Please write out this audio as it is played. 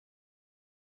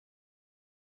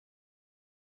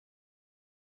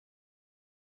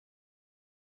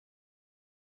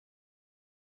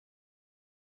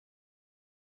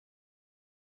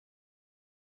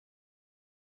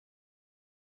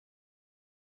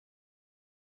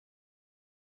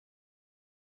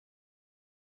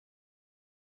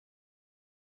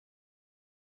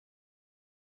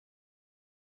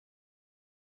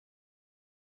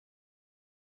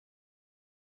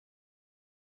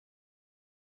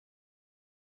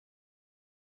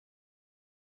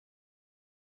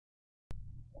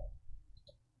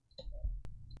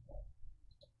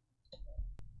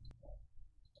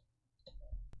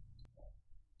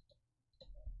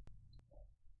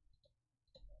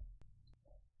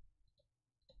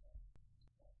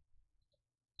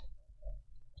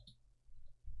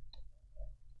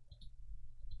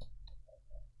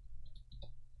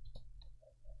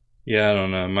Yeah, I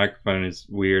don't know. Microphone is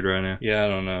weird right now. Yeah, I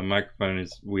don't know. Microphone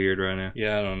is weird right now.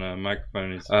 Yeah, I don't know.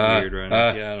 Microphone is weird right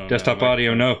now. Yeah, I don't know. Desktop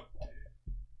audio, no.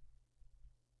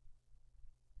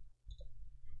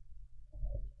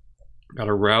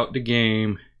 Gotta route the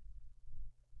game.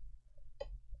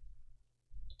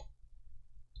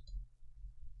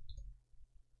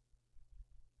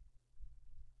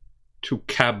 To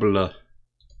Kabla.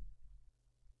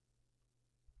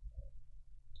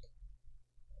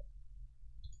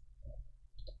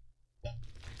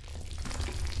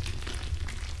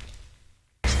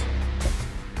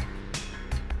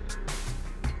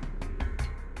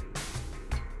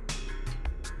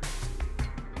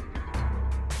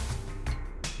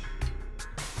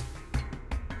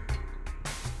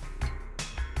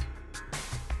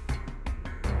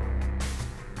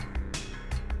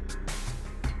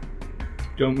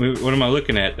 Don't move. What am I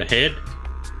looking at? The head?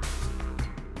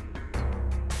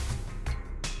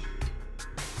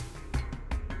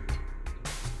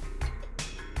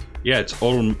 Yeah, it's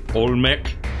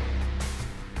Olmec.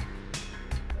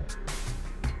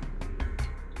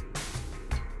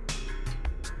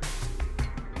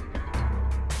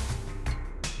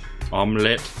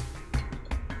 Omelette.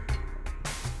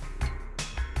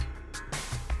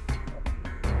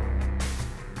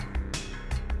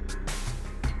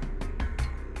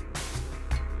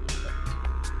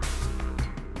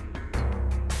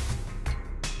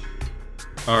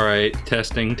 All right,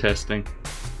 testing.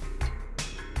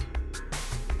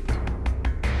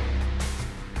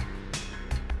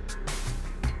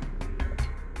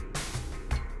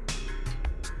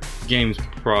 Game's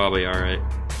probably all right.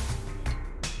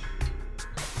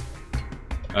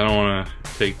 I don't want to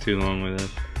take too long with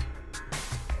it.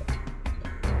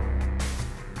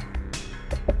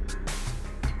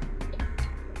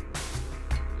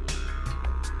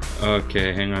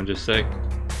 Okay, hang on just a sec.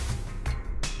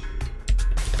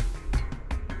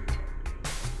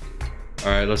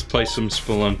 Alright, let's play some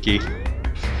Spelunky.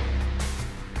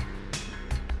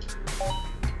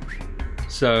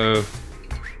 So,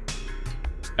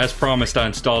 as promised, I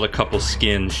installed a couple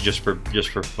skins just for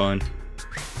fun.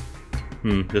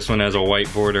 This one has a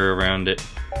white border around it.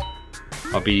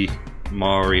 I'll be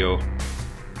Mario.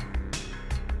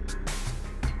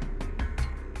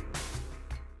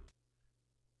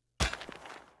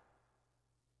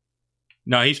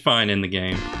 No, he's fine in the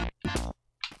game.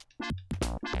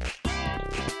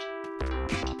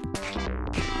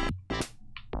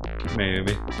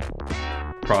 Maybe.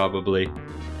 Probably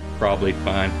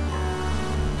fine.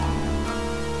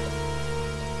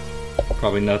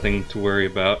 Probably nothing to worry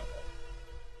about.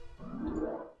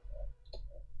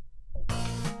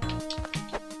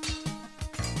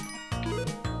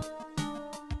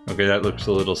 Okay, that looks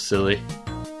a little silly.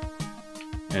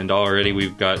 And already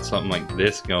we've got something like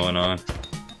this going on.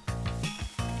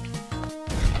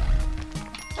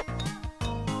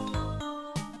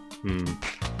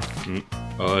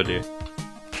 Oh dear.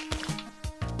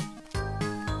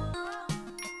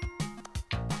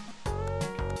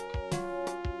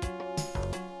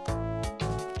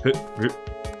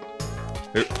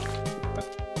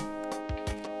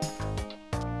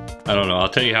 I don't know, I'll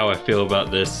tell you how I feel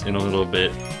about this in a little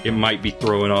bit. It might be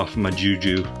throwing off my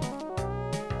juju.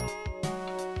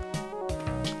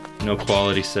 No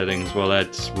quality settings, well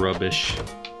that's rubbish.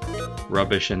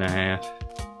 Rubbish and a half.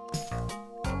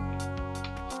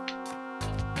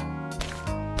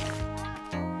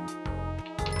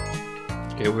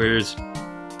 Okay, where's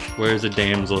the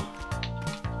damsel?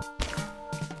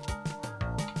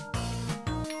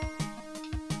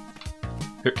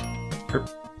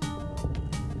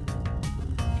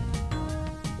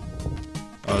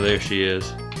 Oh, there she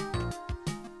is.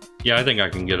 Yeah, I think I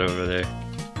can get over there.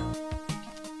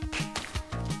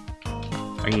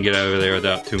 I can get over there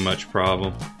without too much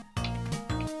problem.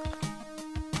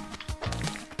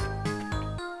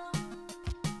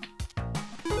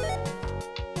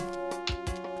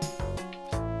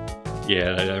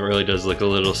 Yeah, that really does look a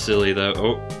little silly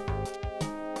though.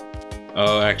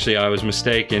 Oh, actually I was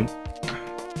mistaken.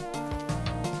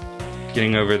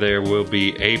 Getting over there will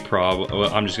be a problem.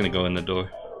 Well, I'm just gonna go in the door.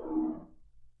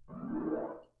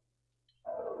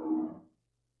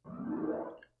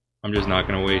 I'm just not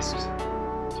gonna waste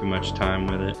too much time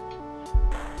with it.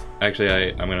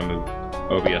 Actually, I'm gonna move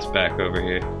OBS back over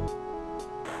here.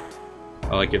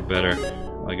 I like it better.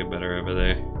 I like it better over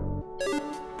there.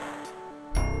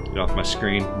 Get off my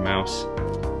screen, mouse.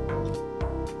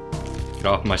 Get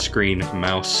off my screen,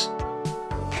 mouse.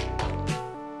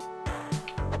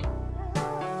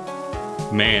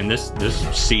 Man, this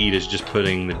seed is just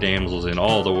putting the damsels in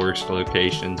all the worst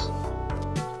locations.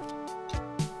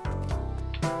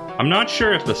 I'm not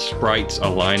sure if the sprite's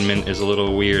alignment is a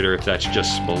little weird or if that's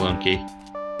just Spelunky.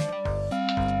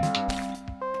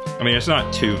 I mean, it's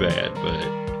not too bad, but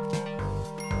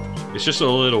it's just a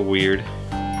little weird.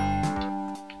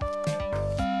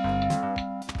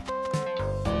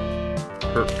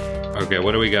 Okay,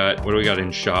 what do we got? What do we got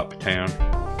in Shop Town?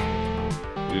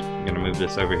 I'm gonna move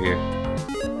this over here.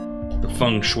 The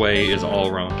feng shui is all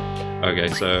wrong. Okay,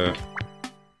 so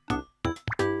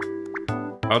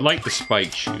I would like the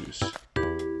spike shoes.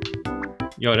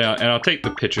 You know, and I'll take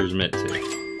the pitcher's mitt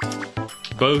too.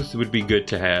 Both would be good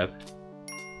to have.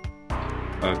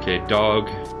 Okay, dog.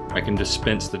 I can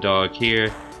dispense the dog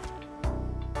here.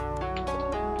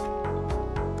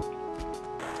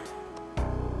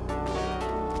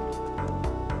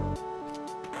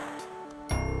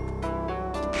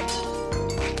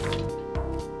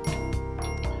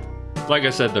 Like I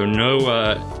said though,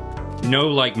 no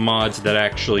like mods that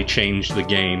actually change the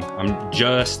game. I'm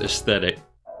just aesthetic.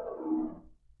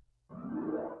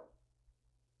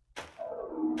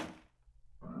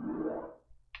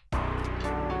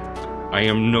 I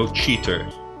am no cheater.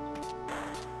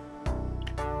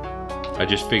 I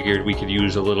just figured we could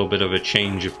use a little bit of a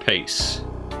change of pace.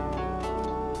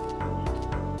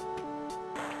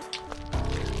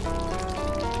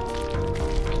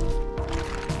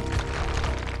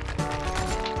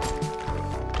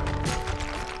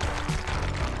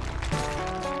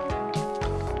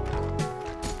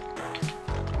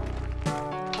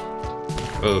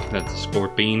 Oh, that's a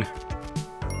scorpion.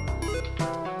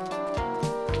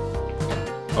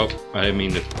 Oh, I didn't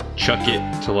mean to chuck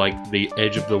it to like the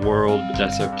edge of the world, but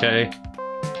that's okay.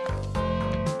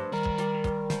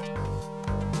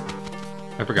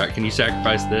 I forgot, can you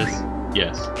sacrifice this?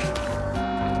 Yes.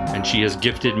 And she has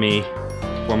gifted me,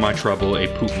 for my trouble, a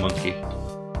poop monkey.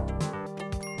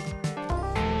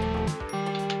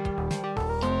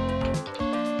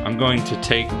 I'm going to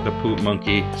take the poop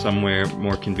monkey somewhere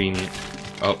more convenient.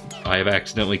 Oh, I have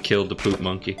accidentally killed the poop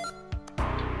monkey.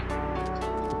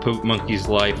 The poop monkey's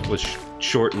life was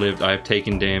short-lived. I have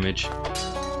taken damage.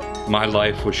 My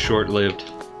life was short-lived.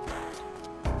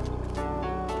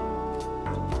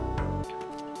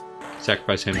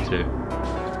 Sacrifice him too.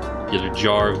 Get a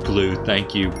jar of glue.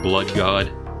 Thank you, blood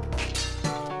god.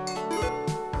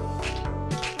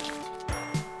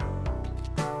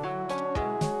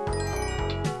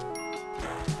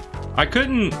 I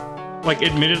couldn't... Like,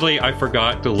 admittedly, I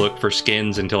forgot to look for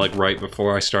skins until, like, right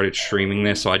before I started streaming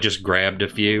this, so I just grabbed a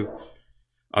few.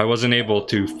 I wasn't able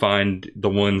to find the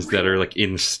ones that are, like,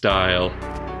 in style.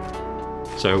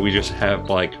 So we just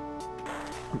have, like,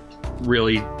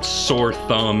 really sore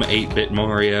thumb 8-bit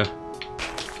Mario.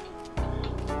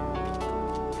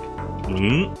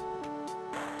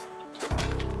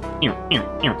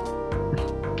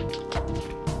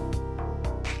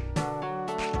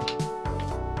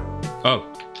 Oh.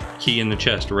 Key in the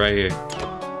chest right here.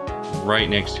 Right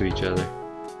next to each other.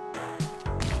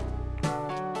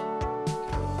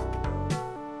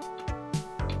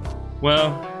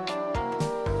 Well,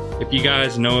 if you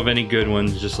guys know of any good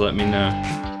ones, just let me know.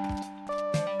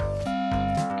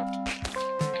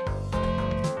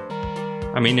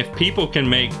 I mean, if people can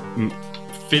make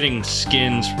fitting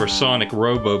skins for Sonic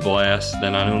Robo Blast,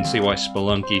 then I don't see why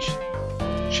Spelunky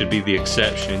should be the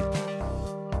exception.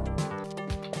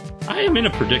 I am in a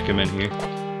predicament here.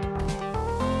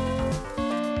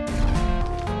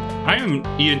 I am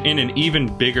in an even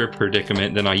bigger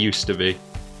predicament than I used to be.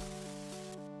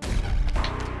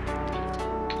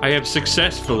 I have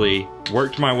successfully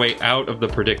worked my way out of the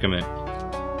predicament.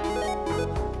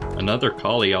 Another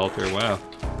Kali altar, wow.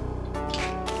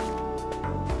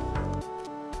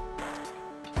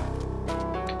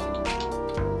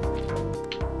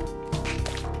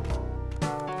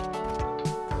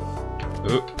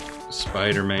 Oh.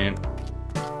 Spider-Man.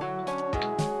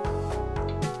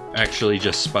 Actually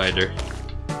just Spider.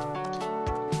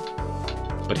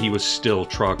 But he was still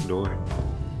Trogdor.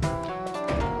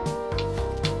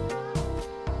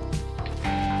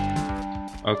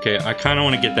 Okay, I kinda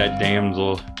wanna get that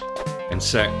damsel and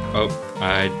oh,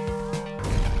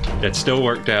 that still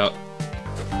worked out.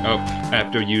 Oh, I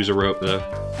have to use a rope though.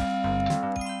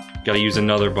 Gotta use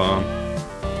another bomb.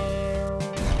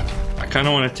 I kind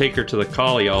of want to take her to the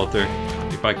Kali altar,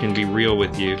 if I can be real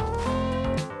with you.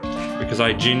 Because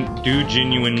I do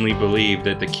genuinely believe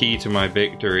that the key to my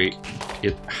victory,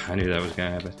 I knew that was going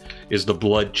to happen, is the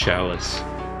blood chalice.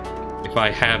 If I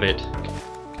have it,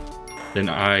 then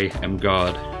I am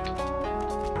God.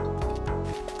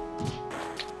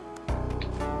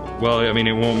 Well, I mean,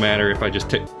 it won't matter if I just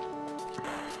take...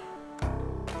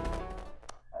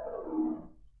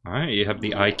 Alright, you have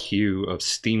the IQ of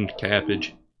steamed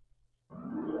cabbage.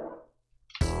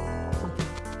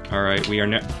 Alright, we are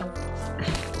now...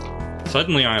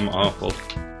 Suddenly I'm awful.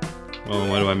 Well,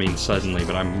 what do I mean suddenly?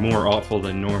 But I'm more awful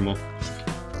than normal.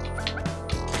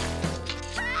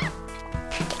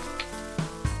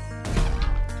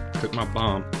 Took my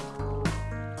bomb.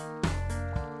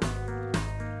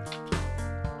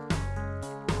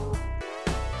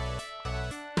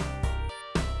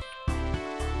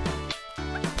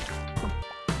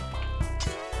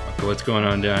 Okay, what's going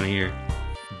on down here?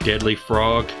 Deadly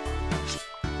frog?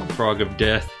 Frog of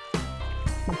death?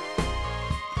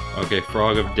 Okay,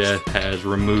 Frog of Death has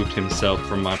removed himself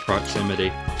from my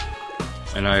proximity,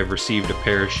 and I have received a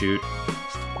parachute.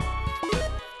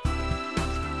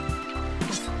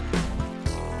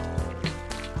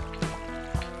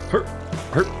 Hurt!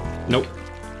 Hurt! Nope.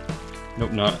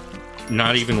 Nope,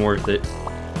 not even worth it.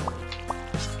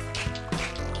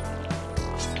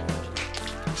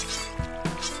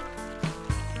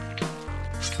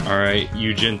 Alright,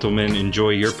 you gentlemen, enjoy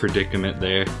your predicament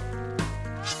there.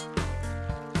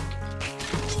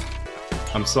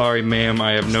 I'm sorry, ma'am,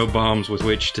 I have no bombs with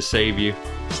which to save you.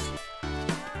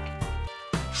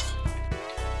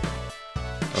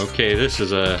 Okay, this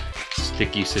is a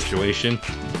sticky situation.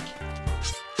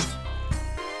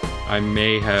 I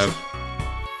may have...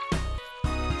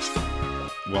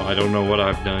 Well, I don't know what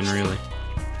I've done, really.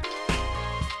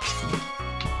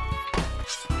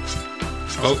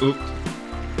 Oh, oop.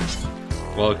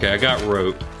 Well, okay, I got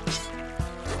rope.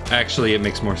 Actually, it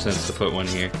makes more sense to put one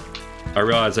here. I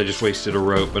realize I just wasted a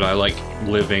rope, but I like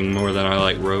living more than I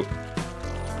like rope.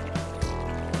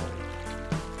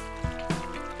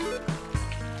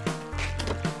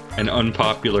 An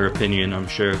unpopular opinion, I'm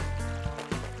sure.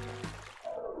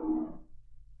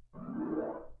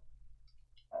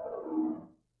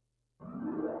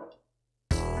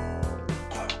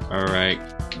 Alright.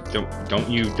 Don't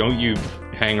you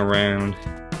hang around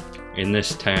in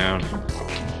this town.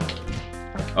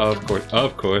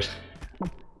 Of course.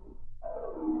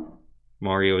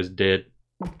 Mario is dead.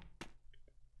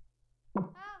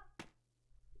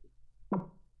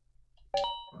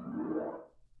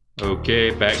 Okay,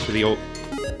 back to the old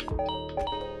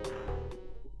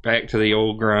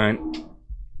grind.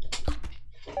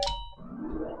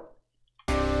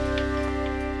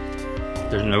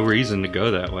 There's no reason to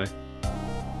go that way.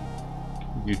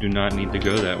 You do not need to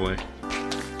go that way.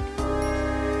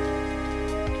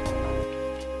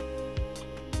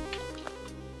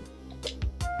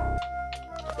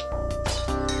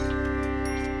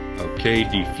 Okay,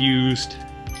 defused.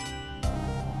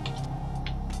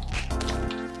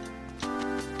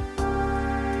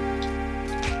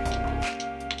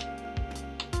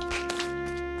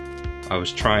 I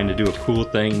was trying to do a cool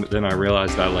thing, but then I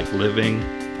realized I like living.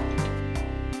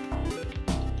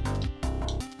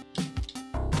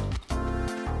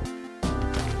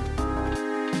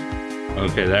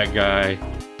 Okay, that guy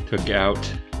took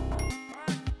out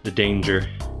the danger.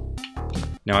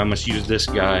 Now I must use this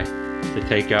guy to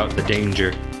take out the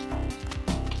danger.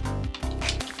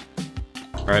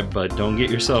 Alright, bud, don't get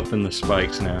yourself in the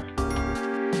spikes now.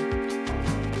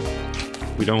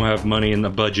 We don't have money in the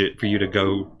budget for you to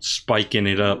go spiking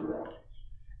it up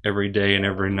every day and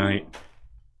every night.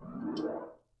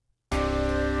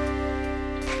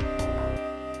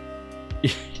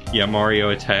 Yeah, Mario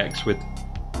attacks with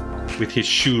his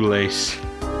shoelace.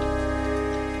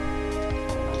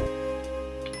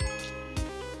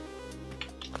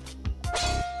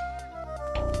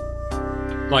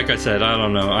 Like I said, I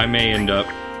don't know. I may end up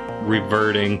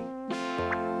reverting.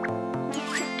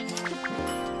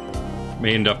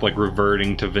 May end up like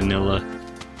reverting to vanilla.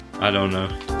 I don't know.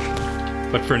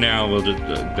 But for now, we'll just.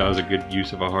 That was a good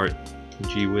use of a heart.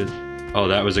 Gee whiz. Oh,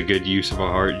 that was a good use of a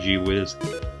heart. Gee whiz.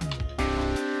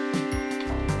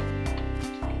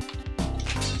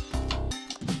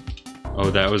 Oh,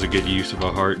 that was a good use of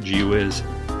a heart. Gee whiz.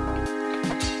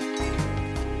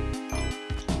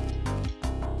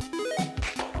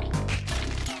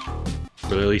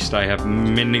 But at least I have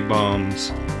mini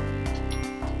bombs.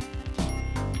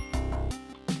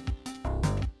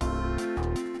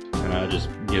 And I'll just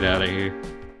get out of here.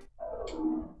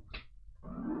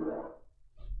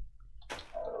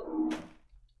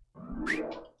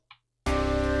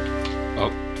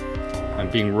 Oh, I'm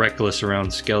being reckless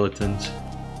around skeletons.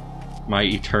 My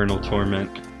eternal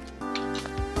torment.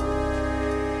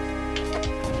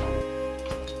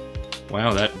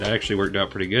 Wow, that actually worked out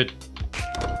pretty good.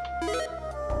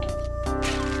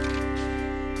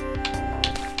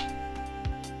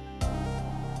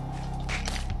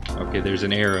 Okay, there's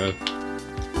an arrow.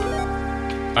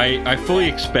 I fully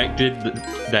expected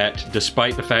that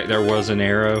despite the fact there was an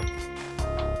arrow,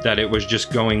 that it was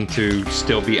just going to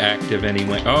still be active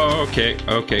anyway. Oh, okay.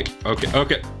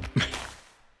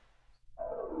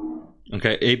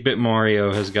 Okay, 8-bit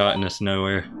Mario has gotten us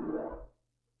nowhere.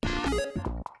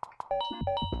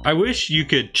 I wish you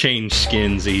could change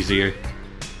skins easier.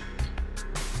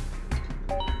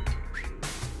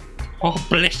 Oh,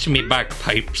 bless me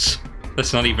bagpipes.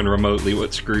 That's not even remotely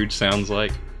what Scrooge sounds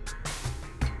like.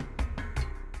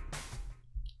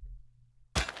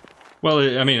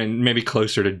 Well, I mean, maybe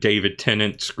closer to David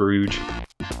Tennant Scrooge.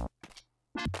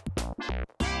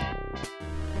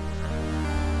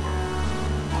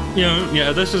 You know,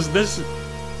 yeah, this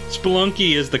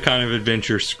Spelunky is the kind of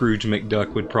adventure Scrooge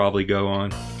McDuck would probably go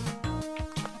on.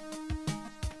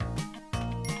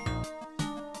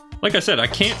 Like I said, I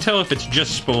can't tell if it's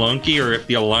just Spelunky or if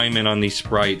the alignment on these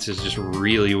sprites is just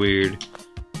really weird.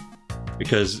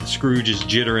 Because Scrooge is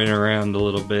jittering around a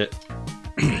little bit.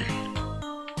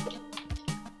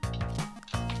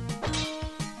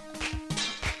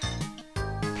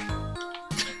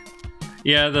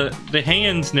 Yeah, the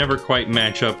hands never quite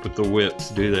match up with the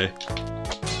whips, do they?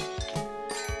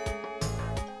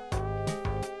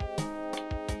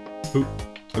 Oop,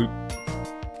 oop.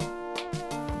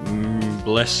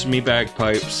 Bless me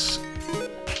bagpipes.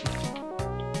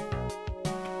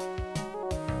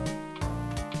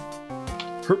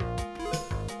 Herp.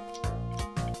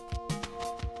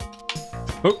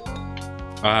 Oh,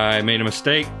 I made a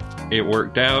mistake. It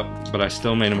worked out, but I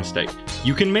still made a mistake.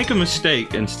 You can make a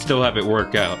mistake and still have it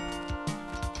work out.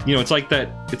 You know, it's like that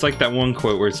one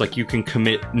quote where it's like you can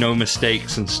commit no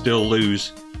mistakes and still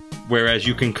lose, whereas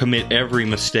you can commit every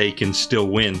mistake and still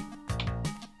win.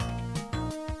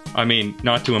 I mean,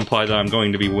 not to imply that I'm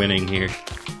going to be winning here,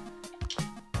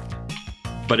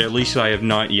 but at least I have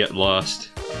not yet lost.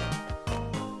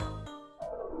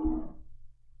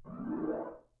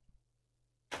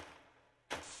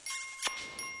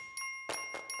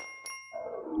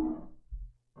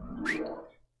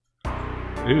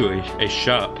 Ooh, a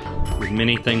shop with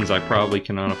many things I probably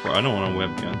cannot afford. I don't want a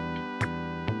webgun.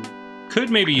 Could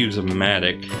maybe use a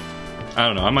Matic. I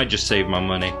don't know, I might just save my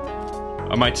money.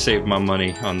 I might save my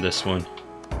money on this one.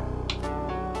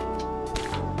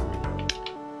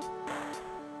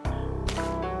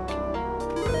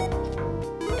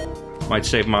 Might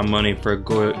save my money for a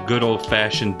good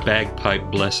old-fashioned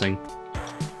bagpipe blessing.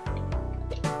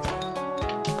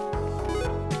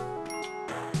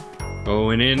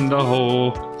 Going in the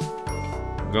hole,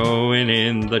 going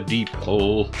in the deep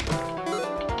hole.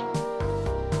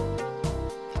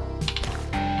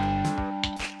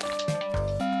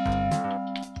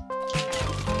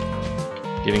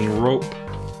 Getting rope.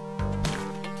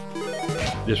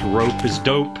 This rope is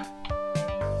dope.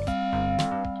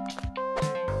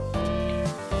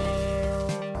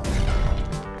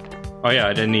 Oh yeah,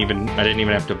 I didn't even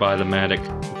have to buy the Matic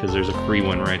because there's a free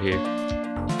one right here.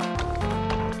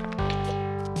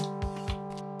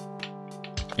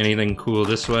 Anything cool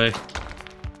this way?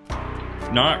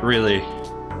 Not really.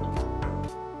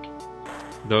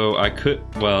 Though I could,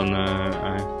 well,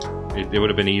 no, it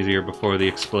would have been easier before the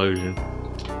explosion.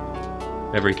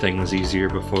 Everything was easier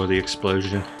before the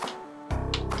explosion.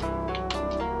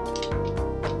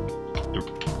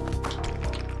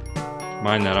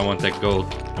 Mind that, I want that gold.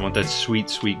 I want that sweet,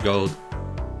 sweet gold.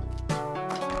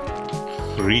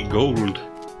 Free gold.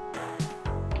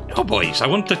 Oh boys, I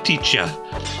want to teach you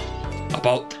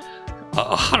about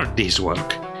a hard day's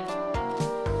work.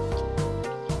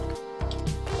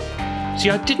 See,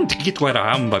 I didn't get where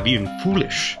I am by being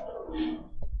foolish.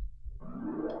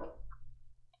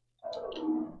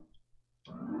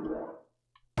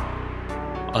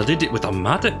 I did it with a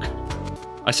Matic.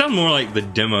 I sound more like the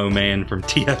demo man from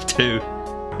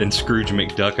TF2 than Scrooge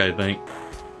McDuck, I think.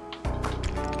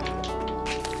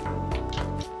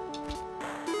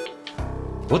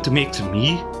 What makes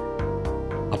me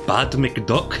a bad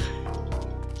McDuck?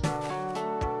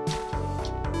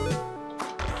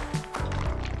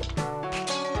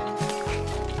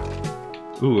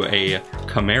 Ooh, a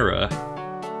Chimera.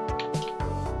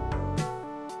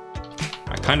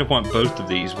 I kind of want both of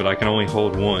these, but I can only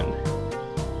hold one.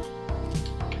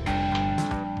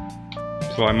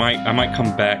 So I might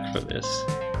come back for this.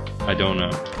 I don't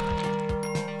know.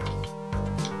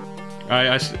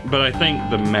 But I think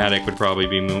the Matic would probably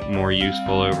be more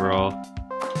useful overall.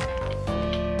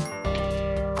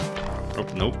 Oh,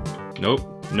 nope.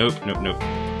 Nope. Nope, nope, nope.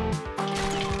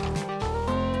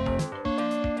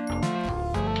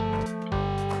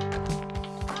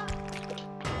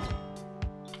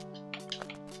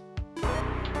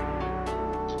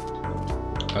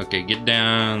 Okay, get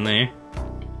down there.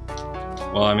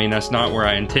 Well, I mean, that's not where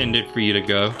I intended for you to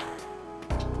go.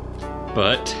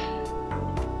 But,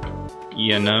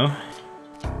 you know,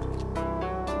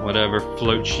 whatever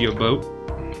floats your boat.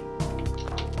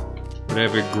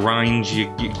 Whatever grinds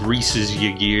you, greases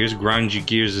your gears. Grinds your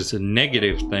gears is a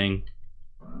negative thing.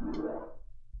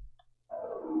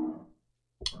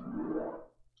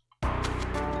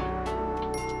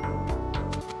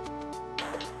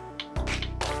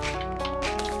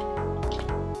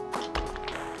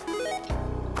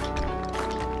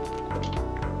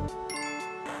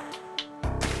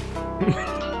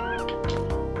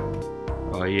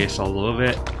 Oh yes, I love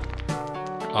it.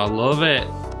 I love it.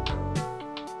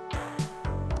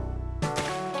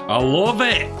 I love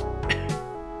it.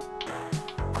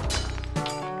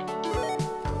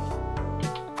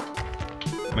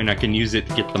 I mean, I can use it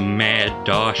to get the mad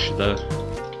dash though.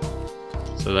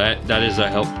 So that is a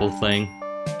helpful thing.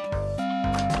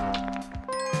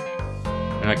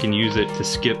 And I can use it to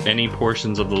skip any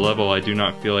portions of the level I do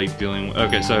not feel like dealing with.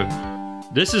 Okay, so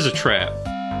this is a trap,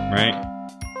 right?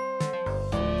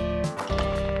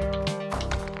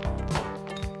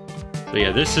 So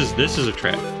yeah, this is a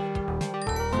trap.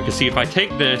 Because see, if I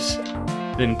take this,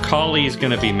 then Collie's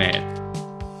gonna be mad.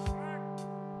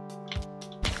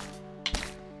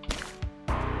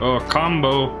 Oh,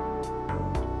 combo.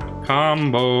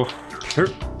 Combo.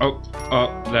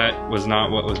 Oh, that was not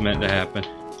what was meant to happen.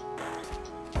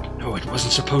 No, it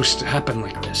wasn't supposed to happen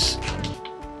like this.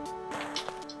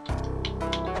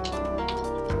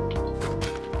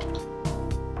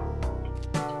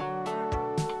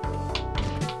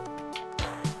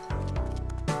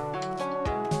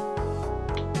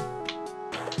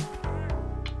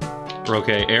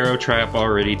 Okay, arrow trap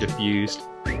already diffused.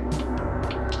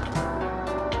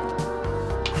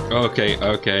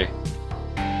 Okay.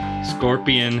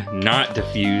 Scorpion not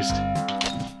diffused.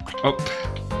 Oh.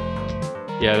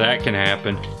 Yeah, that can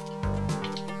happen.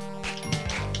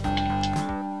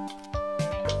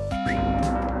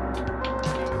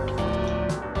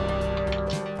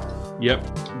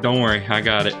 Yep, don't worry, I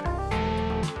got it.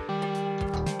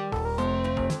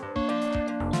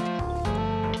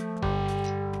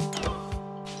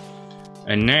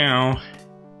 And now,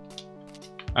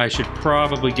 I should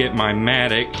probably get my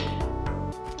Matic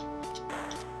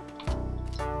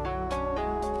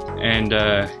and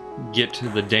get to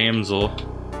the damsel.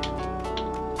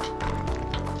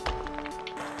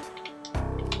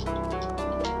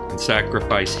 And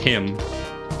sacrifice him,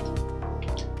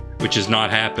 which is not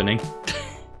happening.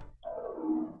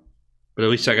 But at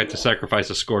least I got to sacrifice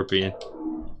a scorpion.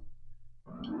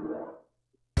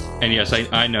 And yes,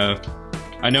 I know.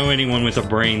 I know anyone with a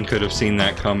brain could have seen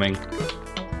that coming.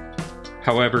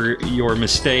 However, your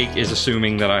mistake is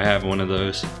assuming that I have one of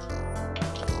those.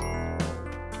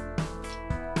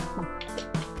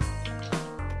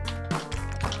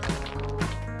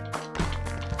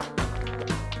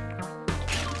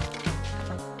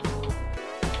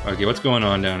 Okay, what's going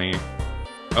on down here?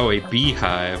 Oh, a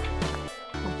beehive.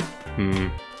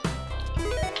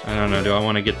 I don't know, do I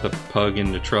want to get the pug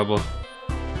into trouble?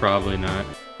 Probably not.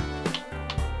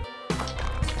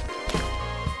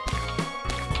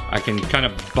 I can kind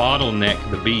of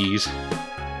bottleneck the bees.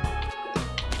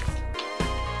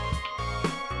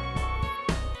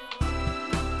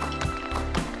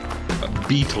 A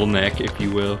beetle-neck, if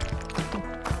you will.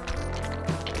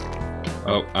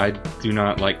 Oh, I do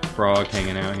not like frog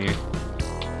hanging out here.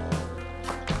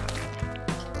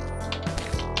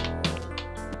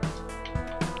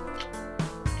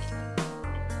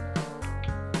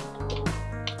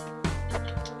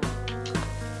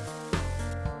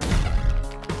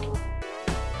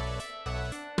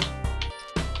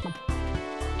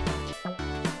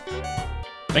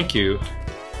 Thank you.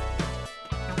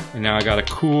 And now I got a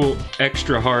cool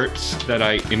extra hearts that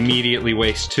I immediately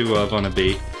waste 2 of on a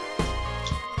bee.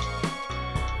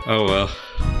 Oh well.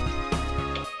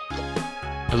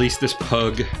 At least this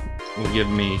pug will give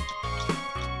me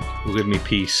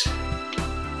peace.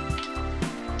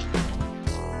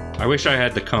 I wish I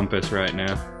had the compass right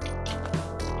now.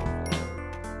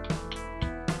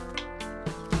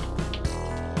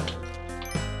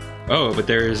 Oh, but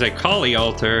there is a collie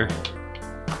altar.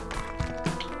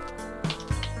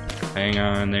 Hang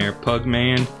on there, pug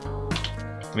man.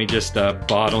 Let me just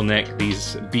bottleneck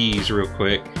these bees real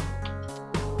quick.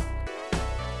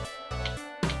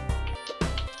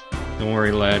 Don't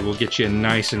worry, lad. We'll get you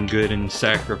nice and good and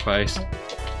sacrificed.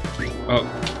 Oh,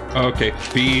 okay.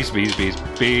 Bees.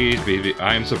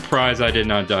 I am surprised I did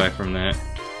not die from that.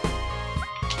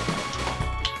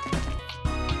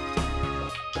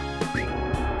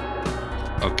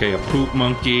 Okay, a poop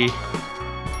monkey.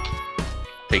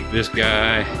 Take this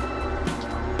guy.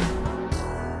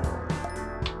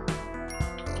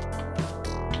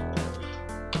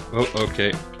 Oh,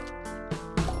 okay.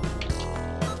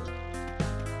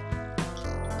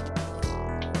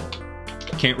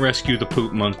 can't rescue the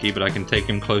poop monkey, but I can take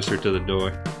him closer to the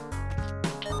door.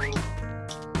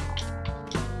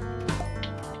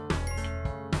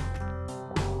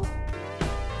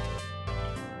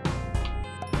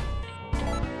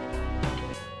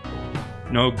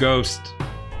 No ghost.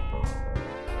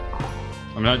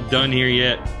 I'm not done here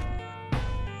yet.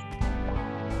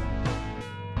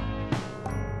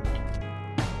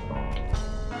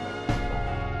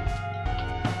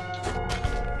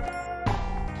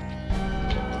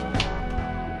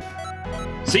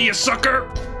 See ya, sucker!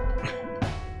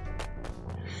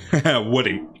 What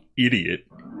an idiot.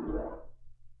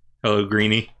 Hello,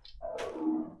 Greenie.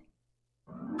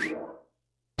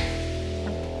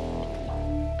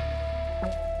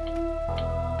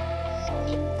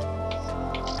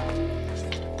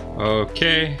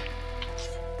 Okay.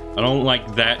 I don't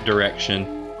like that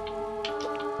direction.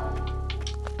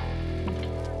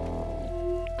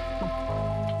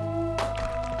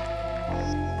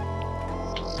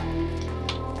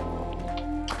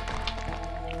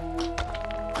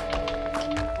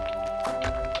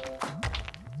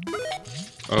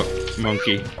 Oh,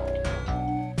 monkey.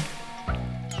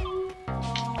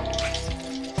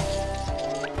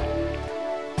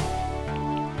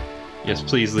 Yes,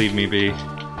 please leave me be.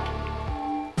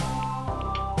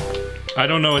 I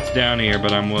don't know what's down here,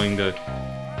 but I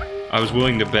was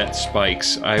willing to bet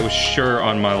spikes. I was sure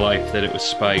on my life that it was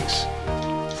spikes.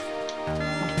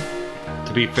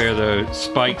 To be fair though,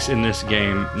 spikes in this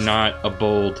game, not a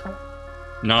bold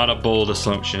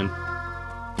assumption.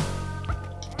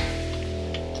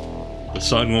 The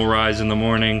sun will rise in the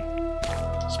morning.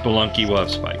 Spelunky will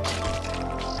have spikes.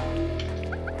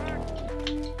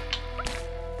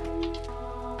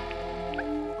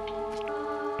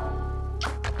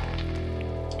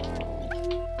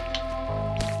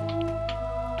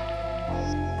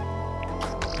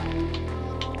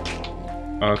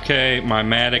 Okay, my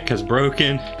Matic has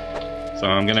broken, so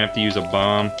I'm gonna have to use a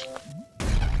bomb.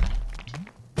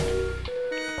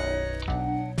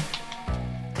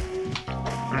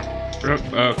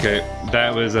 Okay,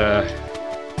 that was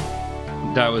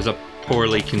a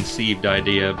poorly conceived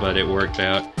idea, but it worked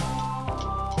out.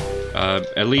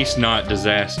 At least not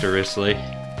disastrously.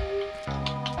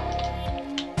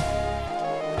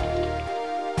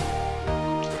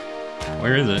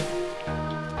 Where is it?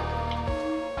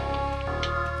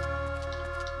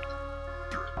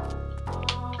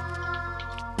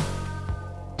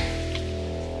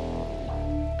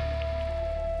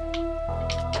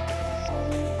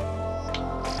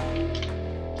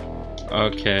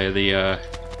 Okay,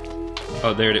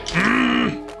 oh, there it is.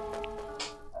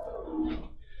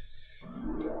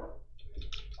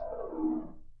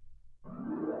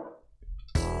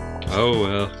 Oh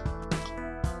well.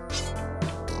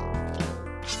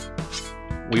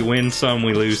 We win some,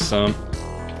 we lose some.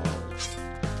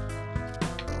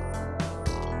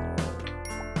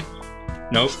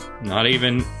 Nope, not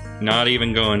even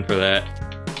going for that.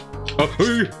 Oh,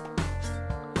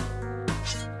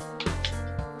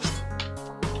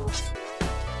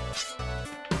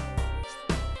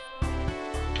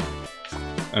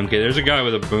 okay, there's a guy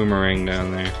with a boomerang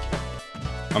down there.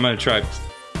 I'm gonna try.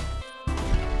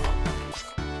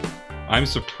 I'm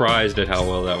surprised at how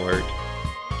well that worked.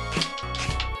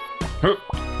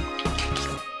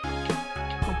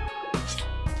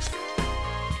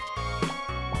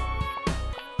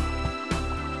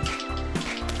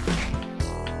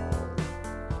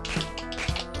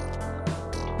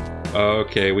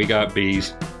 Okay, we got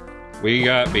bees. We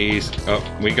got bees. Oh,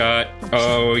 we got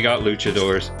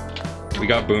luchadors. We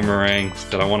got boomerang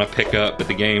that I want to pick up, but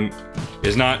the game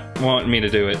is not wanting me to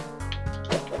do it.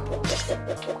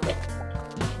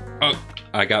 Oh,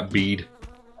 I got bead.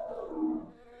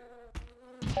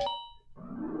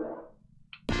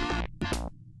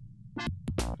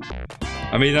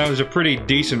 I mean, that was a pretty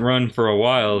decent run for a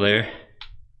while there.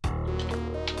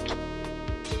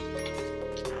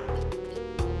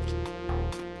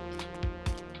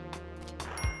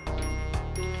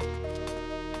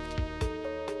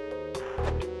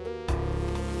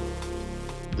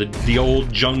 The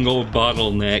old jungle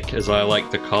bottleneck, as I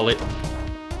like to call it.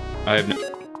 I have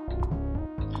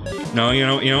no, you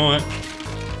know what?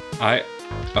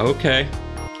 Okay.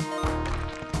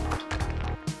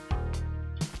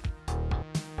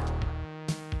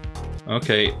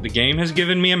 Okay, the game has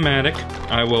given me a Matic.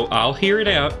 I'll hear it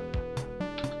out.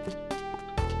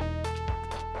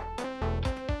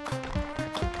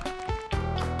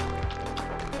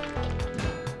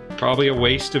 Probably a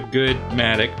waste of good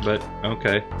Matic, but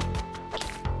okay.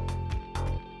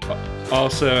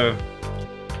 Also,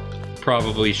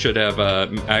 probably should have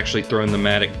actually thrown the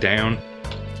Matic down.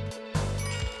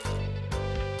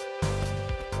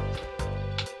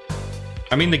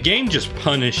 I mean, the game just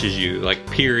punishes you, like,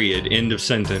 period, end of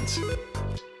sentence.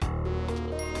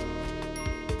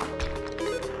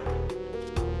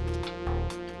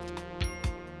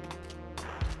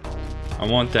 I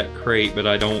want that crate, but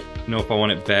I don't know if I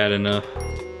want it bad enough.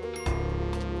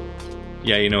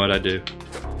 Yeah, you know what I do.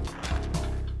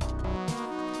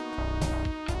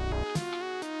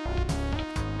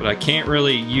 But I can't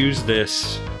really use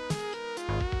this.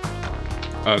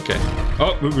 Okay.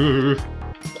 Oh!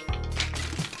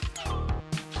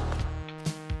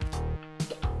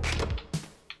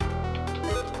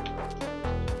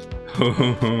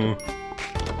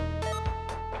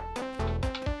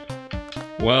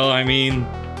 Well, I mean,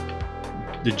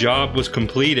 the job was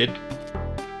completed.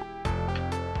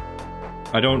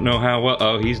 I don't know how well.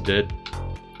 Oh, he's dead.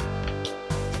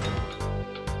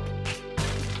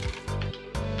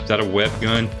 Is that a web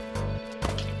gun?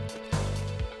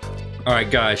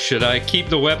 Alright, guys, should I keep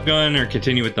the web gun or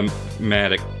continue with the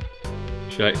Matic?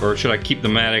 Should I keep the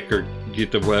Matic or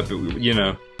get the web? You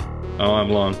know. Oh, I'm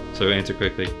long, so answer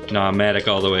quickly. Nah, Matic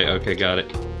all the way. Okay, got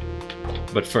it.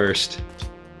 But first.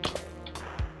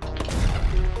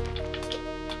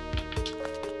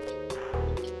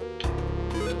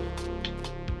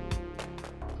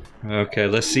 Okay,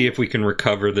 let's see if we can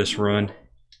recover this run.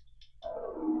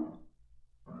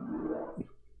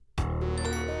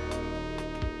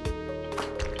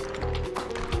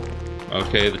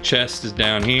 Okay, the chest is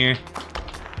down here.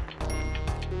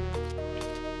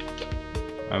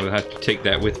 I will have to take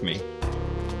that with me.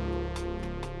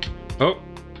 Oh!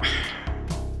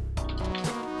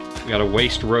 We gotta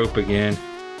waste rope again.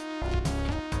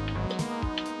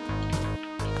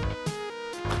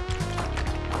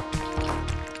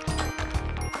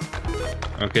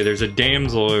 Okay, there's a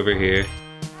damsel over here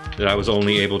that I was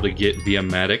only able to get via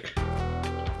Matic.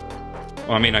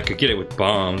 Well, I mean, I could get it with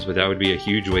bombs, but that would be a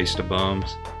huge waste of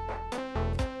bombs.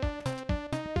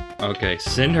 Okay,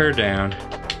 send her down.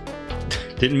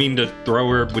 Didn't mean to throw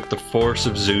her with the force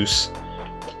of Zeus.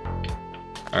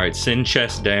 Alright, send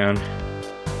chest down.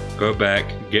 Go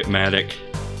back, get Matic.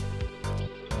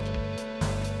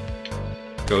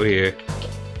 Go here.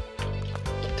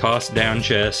 Toss down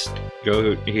chest.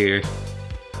 Go here.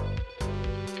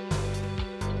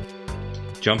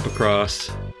 Jump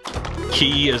across.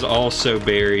 Key is also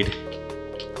buried.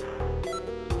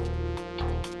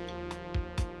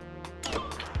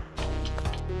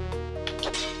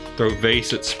 Throw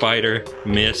vase at spider.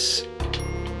 Miss.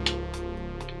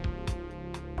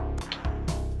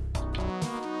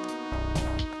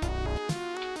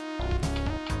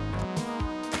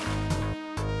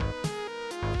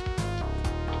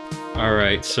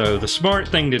 Alright, so the smart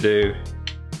thing to do,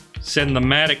 send the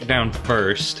Matic down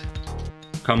first,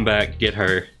 come back, get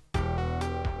her,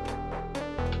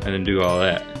 and then do all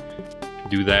that.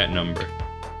 Do that number.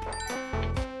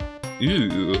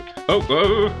 Ooh. Oh,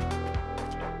 oh!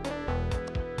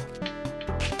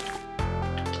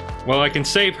 Well, I can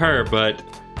save her, but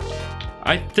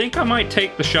I think I might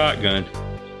take the shotgun.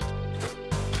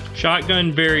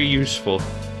 Shotgun, very useful.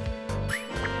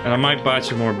 And I might buy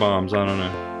some more bombs, I don't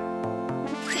know.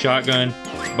 Shotgun,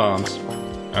 bombs.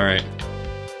 Alright.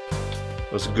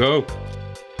 Let's go.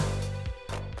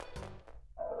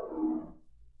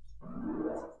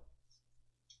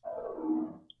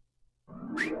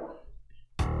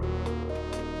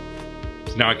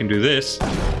 So now I can do this.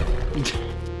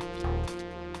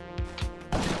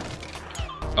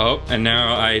 Oh, and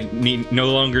now I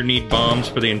no longer need bombs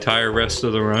for the entire rest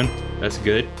of the run. That's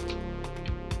good.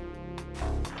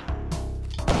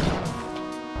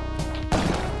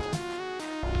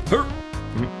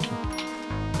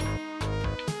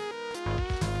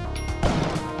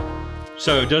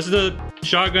 So, does the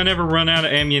shotgun ever run out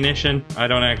of ammunition? I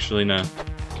don't actually know.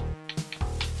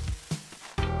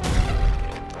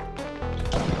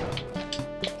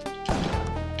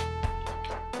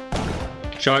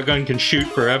 Shotgun can shoot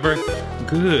forever?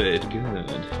 Good,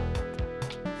 good.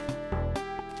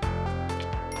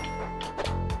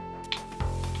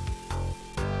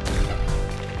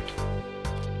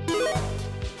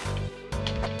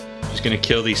 Just gonna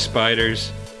kill these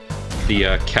spiders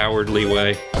the cowardly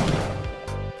way.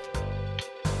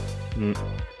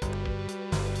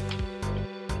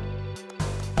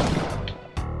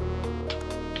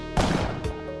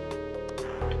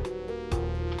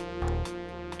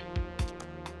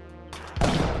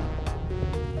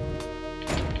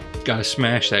 Gotta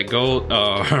smash that gold.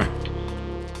 Oh.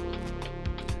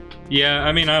 Yeah,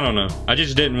 I mean, I don't know. I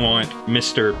just didn't want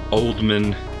Mr.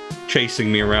 Oldman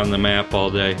chasing me around the map all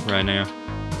day right now.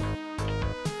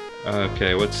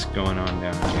 Okay, what's going on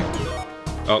down here?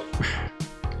 Oh.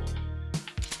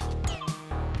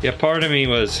 Yeah, part of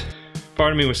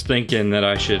Part of me was thinking that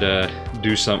I should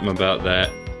do something about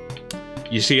that.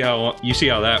 You see how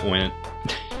that went.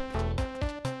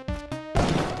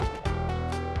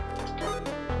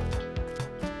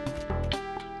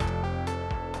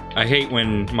 I hate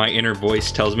when my inner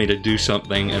voice tells me to do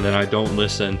something and then I don't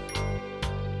listen.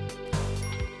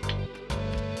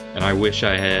 And I wish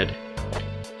I had.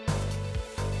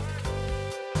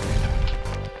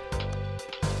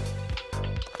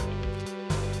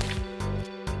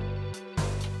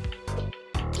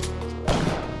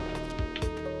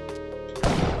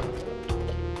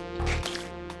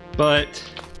 But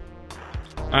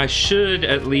I should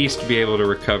at least be able to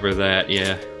recover that,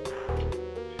 yeah.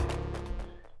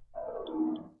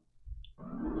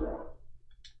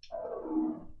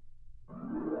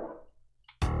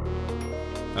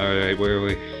 Alright, where are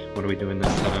we? What are we doing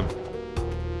this time?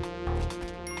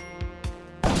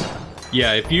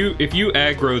 Yeah, if you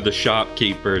aggro the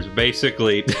shopkeepers,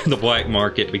 basically the black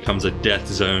market becomes a death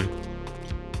zone.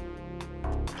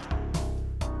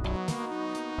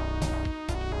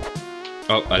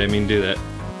 Oh, I didn't mean to do that.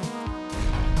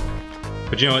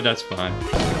 But you know what, that's fine.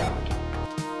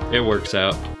 It works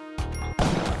out.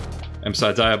 And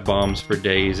besides, I have bombs for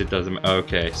days, it doesn't...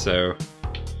 Okay, so...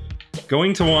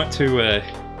 Going to want to,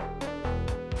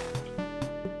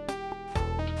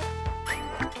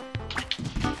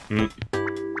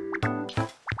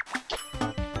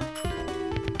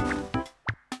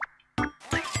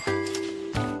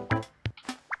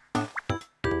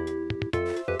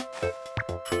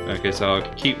 Okay, so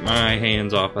I'll keep my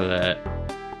hands off of that.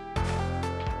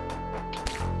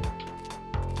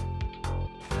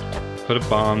 Put a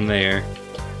bomb there.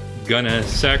 Gonna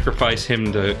sacrifice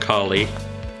him to Kali.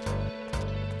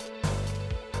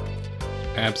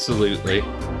 Absolutely.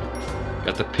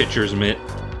 Got the pitcher's mitt.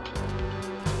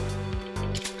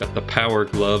 Got the power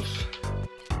glove.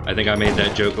 I think I made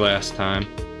that joke last time.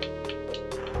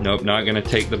 Nope, not gonna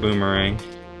take the boomerang.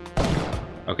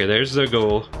 Okay, there's the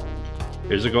goal.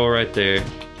 There's a goal right there.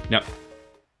 No.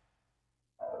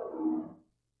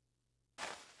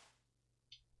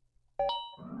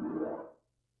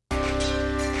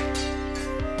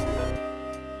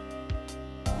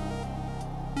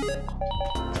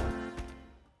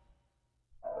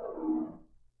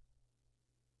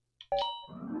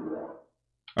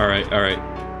 Alright,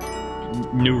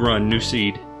 alright. New run, new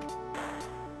seed.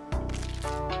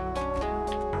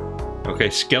 Okay,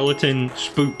 skeleton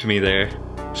spooked me there.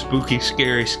 Spooky,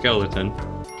 scary skeleton.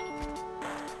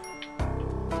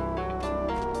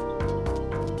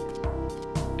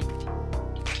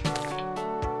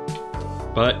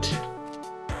 But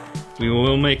we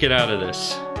will make it out of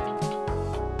this.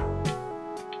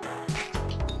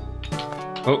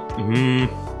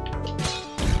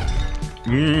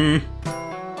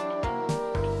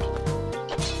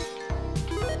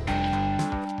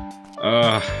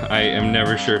 Oh, I am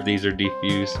never sure if these are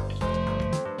defused.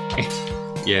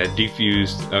 Yeah,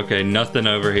 defused. Okay, nothing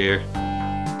over here.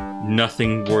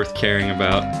 Nothing worth caring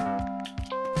about.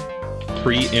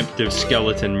 Preemptive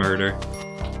skeleton murder.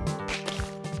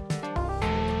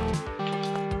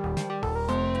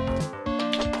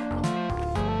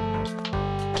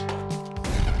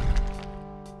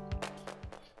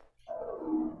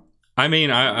 I mean,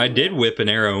 I did whip an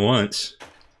arrow once.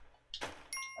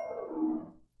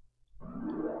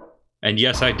 And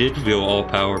yes, I did feel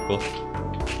all-powerful.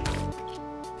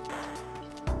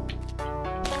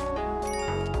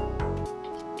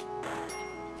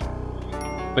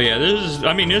 But yeah,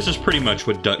 this is pretty much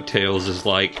what DuckTales is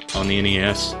like on the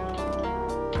NES.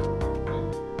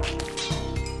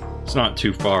 It's not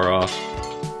too far off.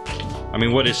 I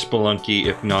mean, what is Spelunky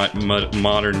if not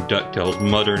modern DuckTales?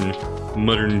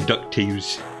 Modern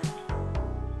DuckTales.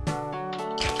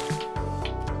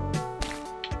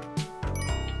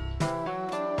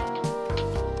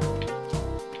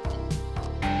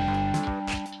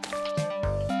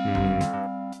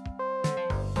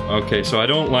 Okay, so I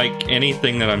don't like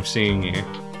anything that I'm seeing here.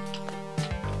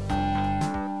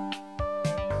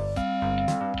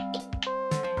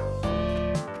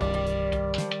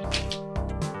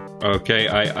 Okay,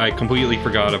 I completely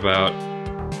forgot about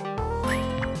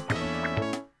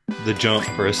the jump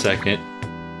for a second.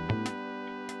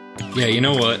 Yeah, you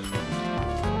know what?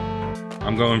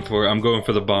 I'm going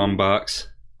for the bomb box.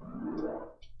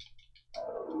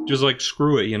 Just like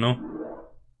screw it, you know?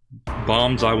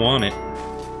 Bombs, I want it.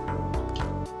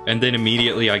 And then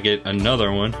immediately I get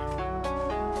another one.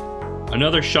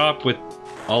 Another shop with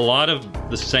a lot of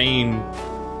the same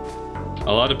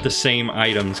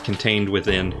items contained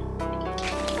within.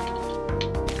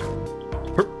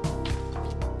 Herp.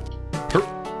 Herp.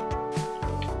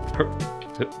 Herp.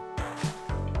 Herp.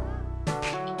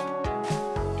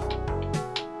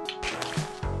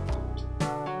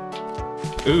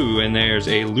 Ooh, and there's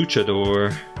a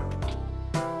luchador.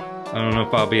 I don't know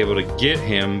if I'll be able to get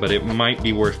him, but it might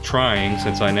be worth trying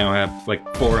since I now have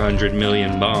like 400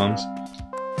 million bombs.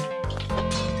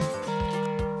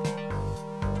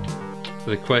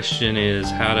 So the question is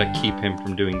how to keep him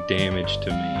from doing damage to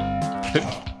me.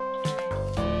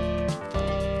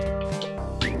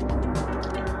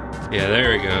 Yeah,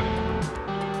 there we go.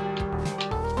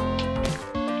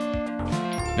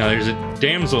 Now there's a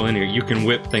damsel in here. You can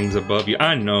whip things above you.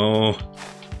 I know,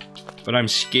 but I'm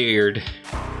scared.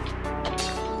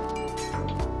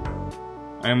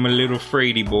 I'm a little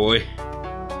fraidy boy.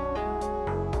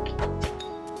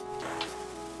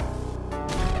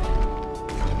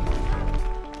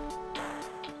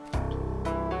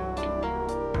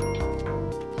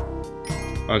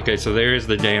 Okay, so there is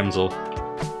the damsel.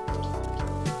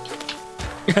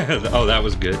 Oh, that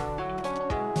was good.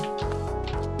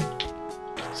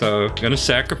 So, gonna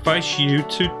sacrifice you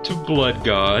to Blood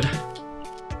God.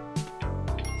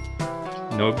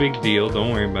 No big deal,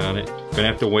 don't worry about it. Gonna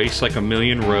have to waste like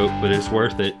 1,000,000 rope, but it's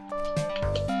worth it.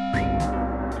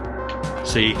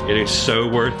 See, it is so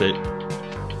worth it.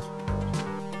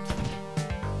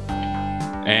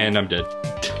 And I'm dead.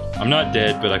 I'm not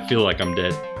dead, but I feel like I'm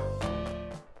dead.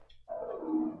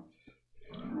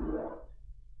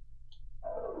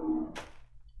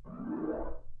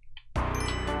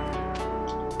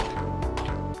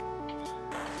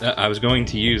 I was going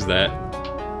to use that.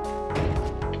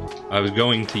 I was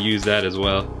going to use that as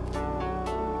well.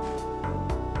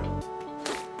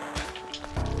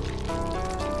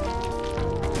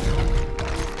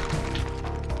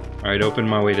 Alright, open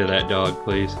my way to that dog,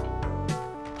 please.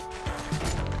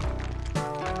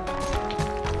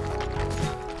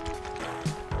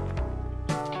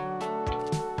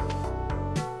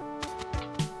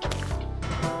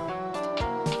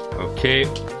 Okay.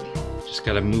 Just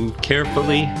gotta move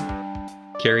carefully.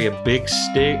 Carry a big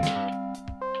stick.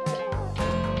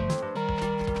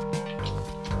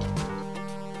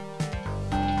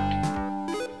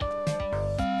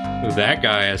 Ooh, that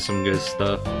guy has some good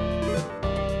stuff.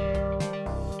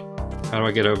 How do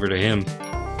I get over to him?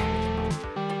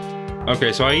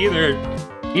 Okay, so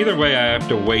either way I have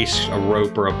to waste a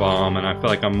rope or a bomb, and I feel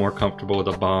like I'm more comfortable with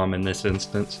a bomb in this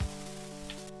instance.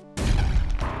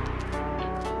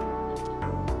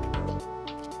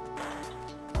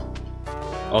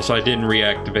 Also, I didn't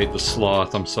reactivate the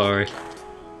sloth, I'm sorry.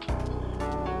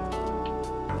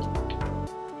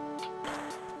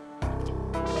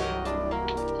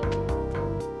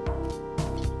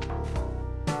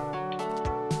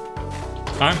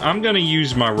 I'm gonna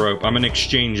use my rope. I'm gonna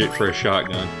exchange it for a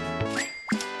shotgun.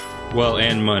 Well,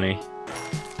 and money.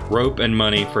 Rope and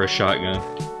money for a shotgun.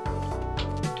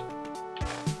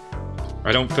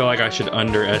 I don't feel like I should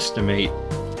underestimate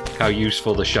how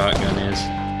useful the shotgun is.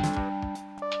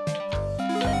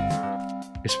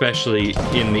 Especially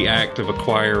in the act of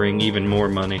acquiring even more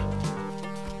money.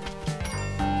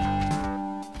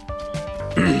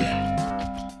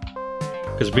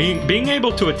 Because being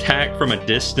able to attack from a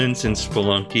distance in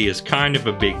Spelunky is kind of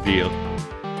a big deal.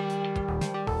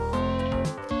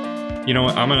 You know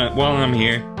what, while I'm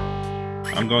here,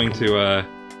 I'm going to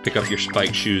pick up your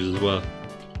spike shoes as well.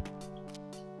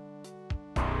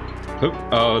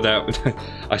 Oh, that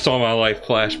I saw my life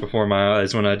flash before my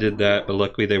eyes when I did that, but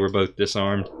luckily they were both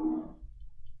disarmed.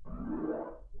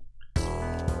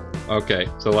 Okay,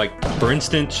 so like, for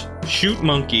instance, shoot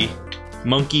monkey,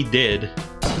 monkey dead.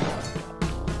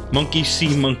 Monkey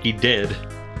see monkey dead.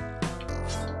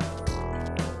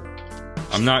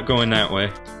 I'm not going that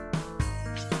way.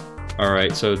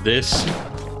 Alright, so this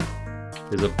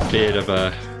is a bit of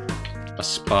a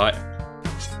spot.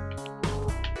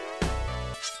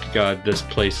 God, this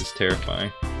place is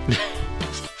terrifying.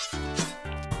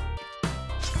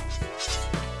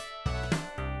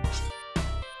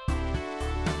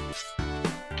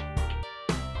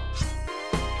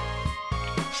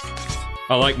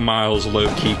 I like Miles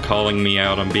low-key calling me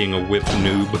out on being a whip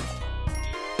noob.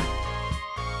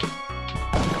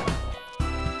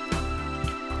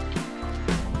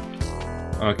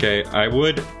 Okay, I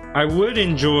would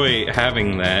enjoy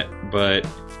having that, but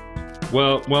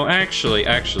well, actually,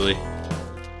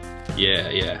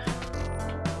 yeah,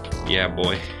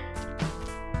 boy,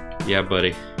 yeah,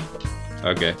 buddy.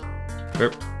 Okay,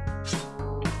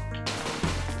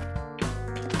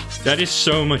 that is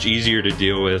so much easier to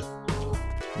deal with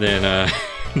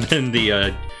than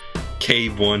the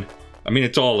cave one. I mean,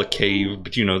 it's all a cave,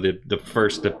 but you know, the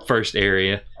first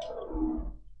area.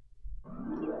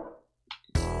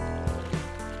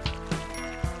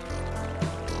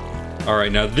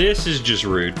 Alright, now this is just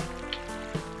rude.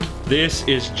 This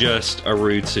is just a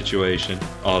rude situation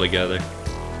altogether.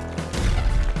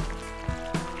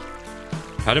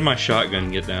 How did my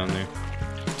shotgun get down there?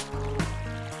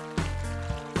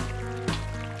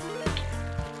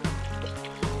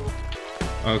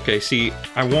 Okay, see,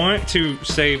 I want to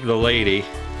save the lady,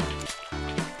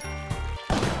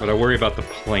 but I worry about the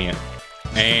plant.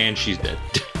 And she's dead.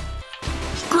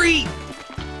 Great!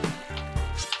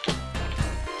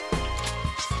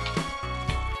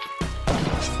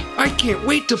 I can't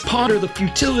wait to ponder the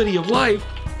futility of life.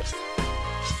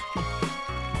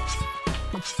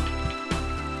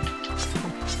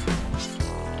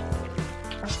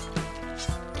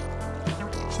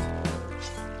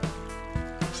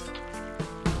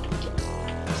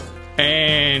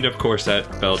 And of course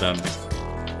that fell down.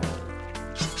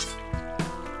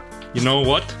 You know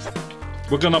what?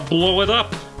 We're gonna blow it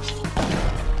up.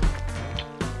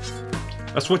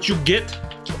 That's what you get.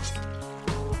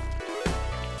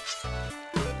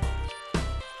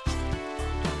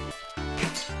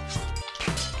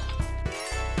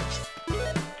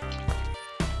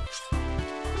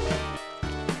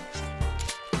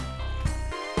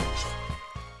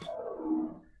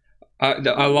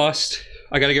 I lost.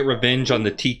 I gotta get revenge on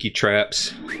the tiki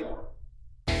traps.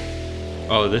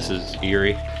 Oh, this is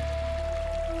eerie.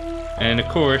 And of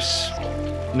course,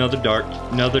 another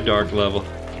dark level.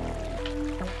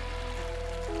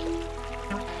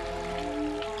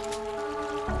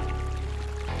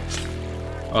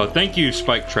 Oh, thank you,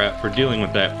 Spike Trap, for dealing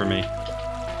with that for me.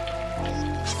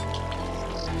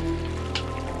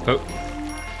 Oh.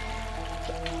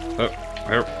 Oh.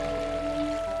 Herp.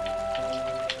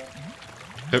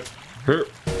 Herp. Herp.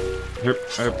 Herp.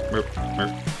 Herp. Herp.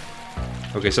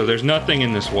 Herp. Okay, so there's nothing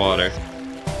in this water.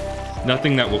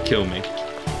 Nothing that will kill me.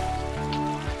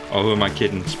 Oh, who am I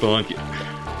kidding? Spelunky.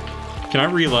 Can I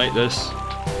relight this?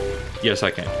 Yes, I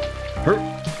can. Herp.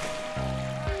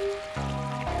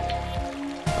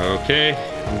 Okay,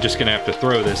 I'm just gonna have to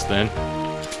throw this then.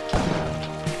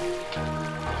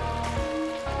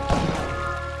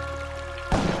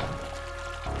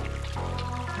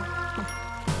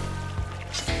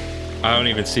 I don't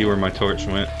even see where my torch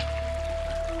went.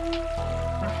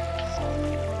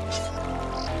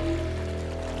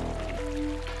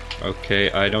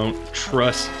 Okay, I don't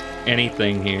trust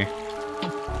anything here.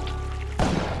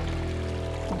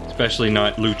 Especially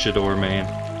not Luchador Man.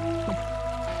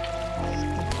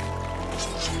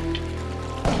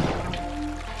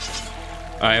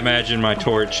 I imagine my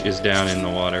torch is down in the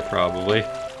water, probably.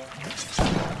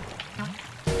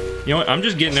 You know what? I'm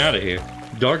just getting out of here.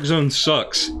 Dark Zone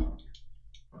sucks.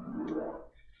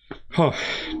 Oh,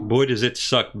 boy does it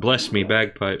suck. Bless me,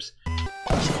 bagpipes.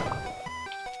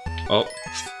 Oh.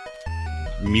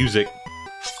 Music.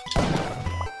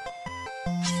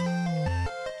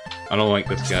 I don't like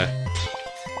this guy.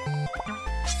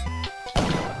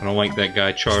 I don't like that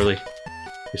guy, Charlie.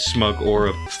 His smug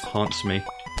aura haunts me.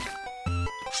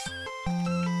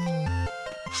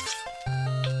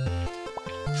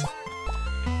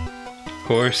 Of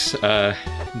course,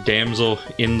 damsel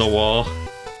in the wall.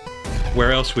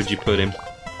 Where else would you put him?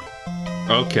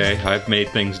 Okay, I've made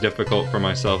things difficult for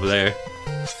myself there.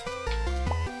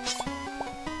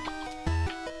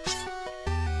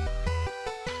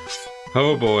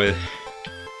 Oh boy.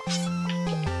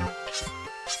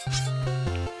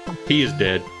 He is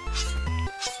dead.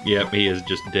 Yep, he is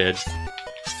just dead.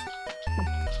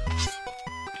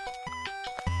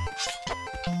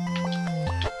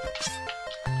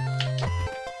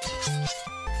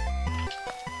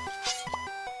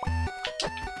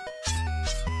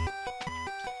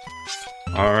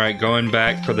 Alright, going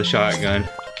back for the shotgun.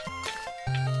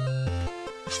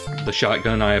 The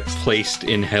shotgun I have placed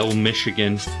in Hell,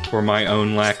 Michigan for my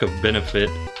own lack of benefit.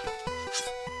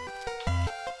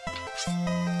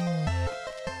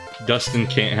 Dustin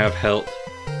can't have health.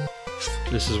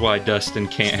 This is why Dustin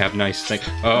can't have nice things.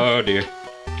 Oh dear.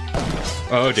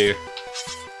 Oh dear.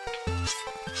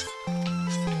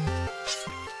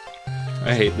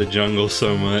 I hate the jungle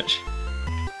so much.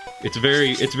 It's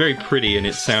very pretty and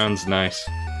it sounds nice.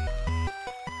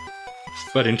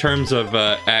 But in terms of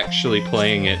actually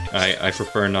playing it, I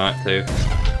prefer not to.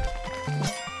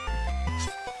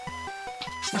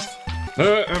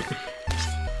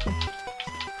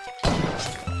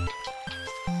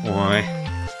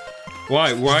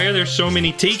 Why? Why are there so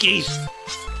many tikis?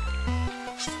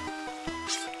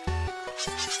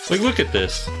 Like, look at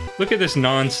this. Look at this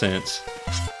nonsense.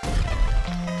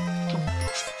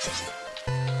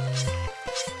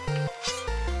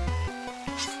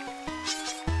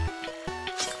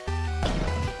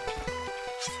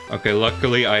 Okay,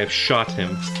 luckily I have shot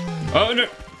him. Oh no!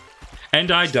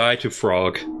 And I die to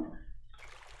frog.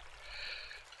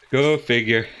 Go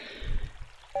figure.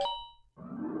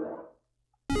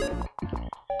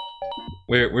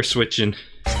 We're switching.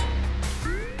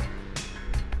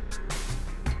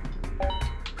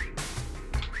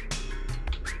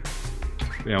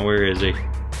 Now where is he?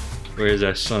 Where is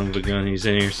that son of a gun? He's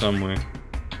in here somewhere.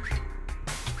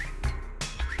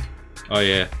 Oh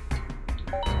yeah.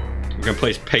 We're gonna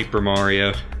play Paper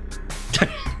Mario.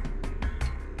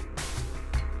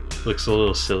 Looks a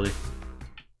little silly.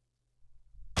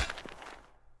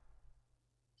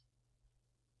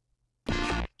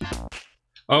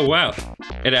 Oh wow.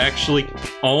 It actually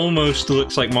almost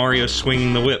looks like Mario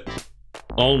swinging the whip.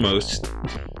 Almost.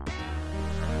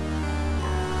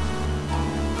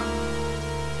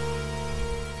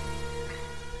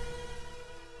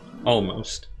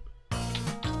 Almost.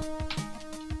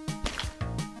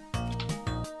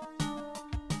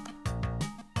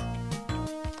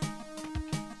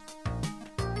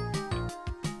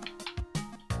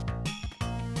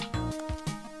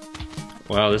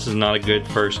 Wow, this is not a good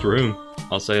first room.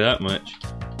 I'll say that much.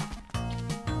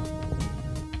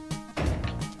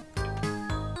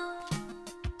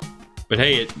 But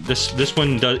hey, this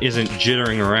one isn't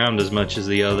jittering around as much as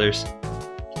the others.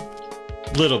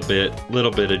 Little bit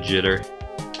of jitter.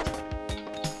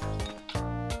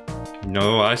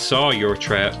 No, I saw your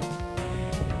trap,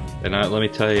 and let me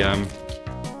tell you,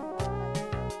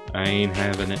 I ain't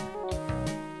having it.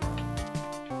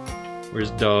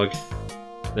 Where's dog?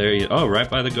 There you. Oh, right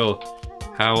by the goal.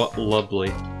 How lovely.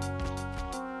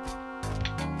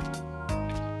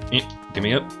 Give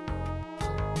me up.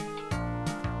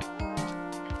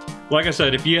 Like I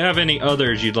said, if you have any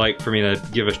others you'd like for me to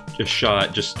give a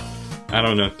shot, just, I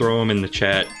don't know, throw them in the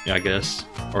chat, I guess.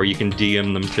 Or you can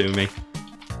DM them to me.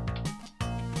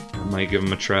 I might give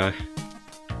them a try.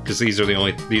 Because these are the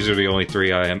only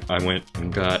three I went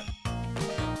and got.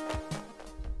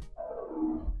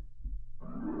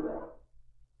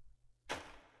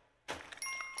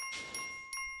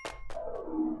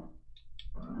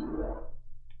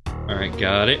 Alright,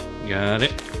 got it.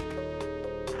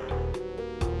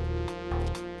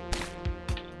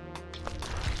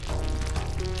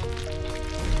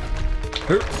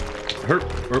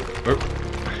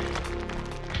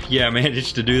 Yeah, I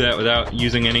managed to do that without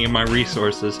using any of my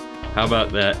resources. How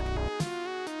about that?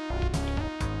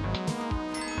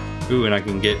 Ooh, and I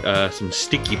can get some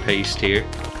sticky paste here.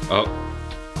 Oh,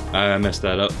 I messed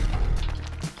that up.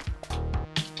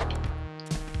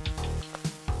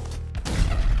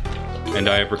 And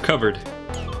I have recovered.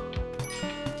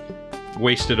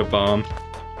 Wasted a bomb,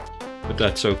 but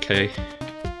that's okay.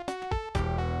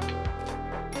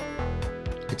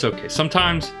 It's okay.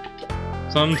 Sometimes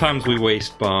we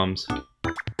waste bombs. How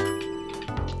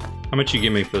much you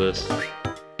give me for this?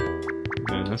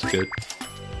 Yeah, that's good.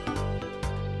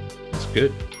 That's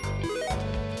good.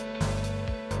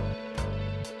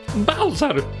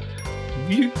 Bowser!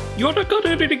 You're not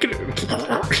gonna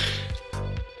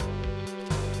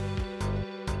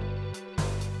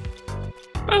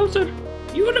Bowser,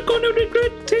 you're not gonna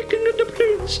regret taking the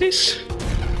princess.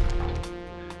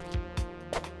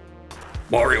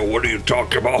 Mario, what are you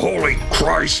talking about? Holy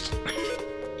Christ!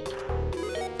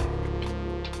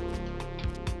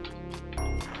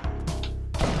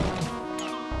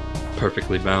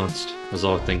 Perfectly balanced, as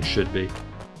all things should be.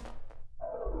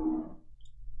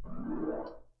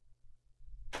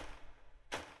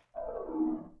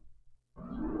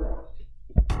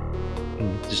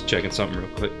 Just checking something real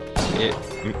quick. Yeah.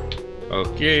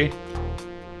 Okay.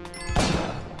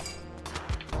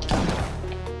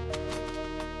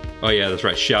 Oh yeah, that's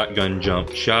right. Shotgun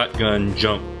jump. Shotgun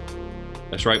jump.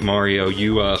 That's right, Mario.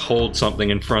 You hold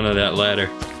something in front of that ladder.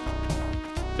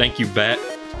 Thank you, Bat.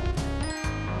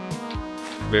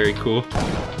 Very cool.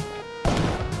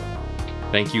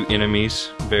 Thank you, enemies.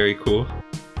 Very cool.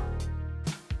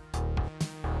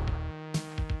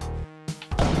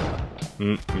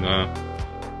 No.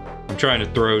 I'm trying to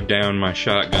throw down my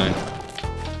shotgun.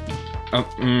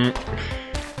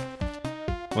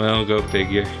 Well, go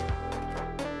figure.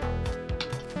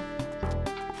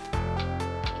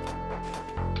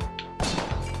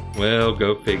 Well,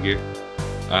 go figure.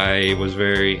 I was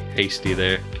very hasty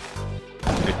there.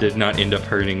 It did not end up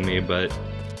hurting me, but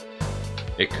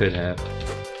it could have.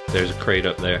 There's a crate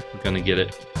up there. I'm gonna get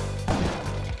it.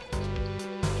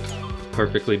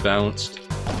 Perfectly balanced,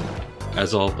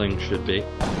 as all things should be.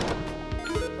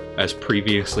 As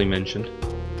previously mentioned.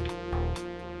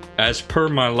 As per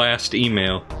my last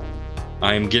email,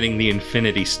 I am getting the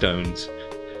Infinity Stones.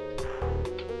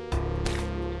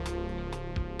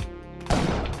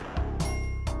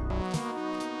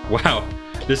 Wow,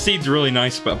 this seed's really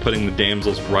nice about putting the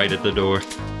damsels right at the door.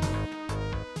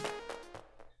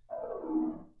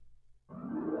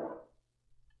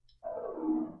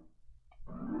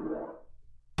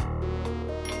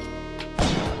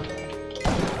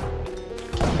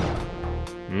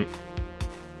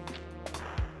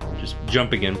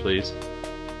 jump again, please.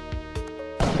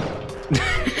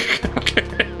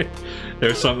 Okay.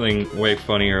 There's something way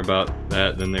funnier about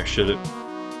that than there should have.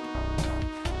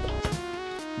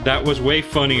 That was way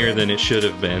funnier than it should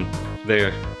have been.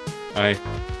 There. I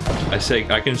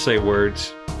can say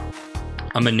words.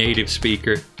 I'm a native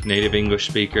speaker, native English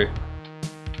speaker.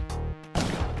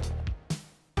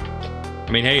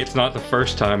 I mean, hey, it's not the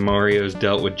first time Mario's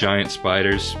dealt with giant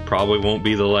spiders. Probably won't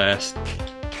be the last.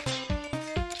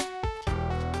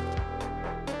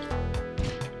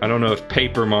 I don't know if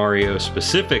Paper Mario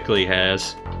specifically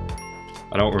has.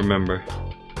 I don't remember.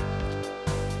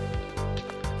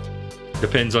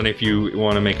 Depends on if you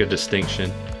want to make a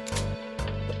distinction.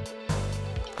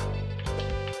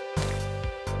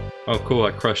 Oh cool,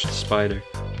 I crushed a spider.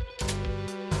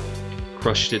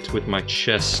 Crushed it with my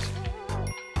chest.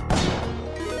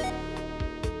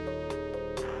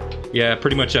 Yeah,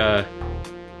 pretty much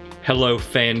hello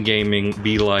fan gaming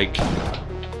be like.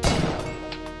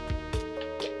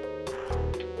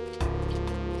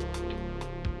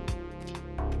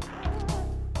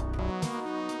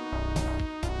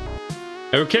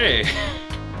 Okay.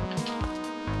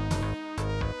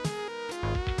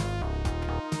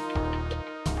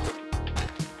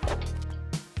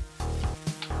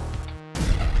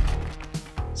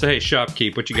 So hey,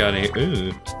 shopkeep, what you got in here?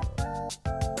 Ooh.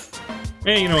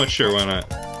 Hey, you know what? Sure, why not?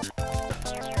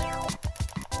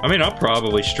 I mean, I'll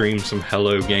probably stream some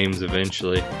Hello games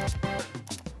eventually.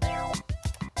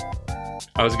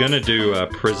 I was gonna do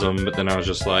Prism, but then I was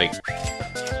just like,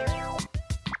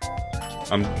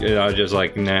 I was just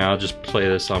like, nah, I'll just play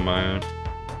this on my own.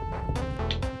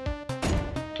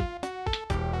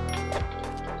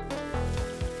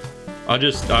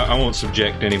 I won't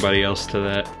subject anybody else to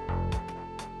that.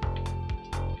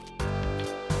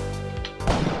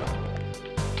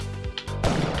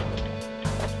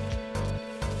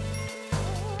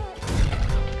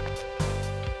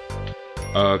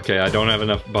 Okay, I don't have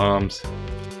enough bombs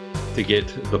to get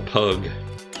the pug,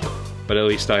 but at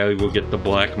least I will get the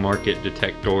black market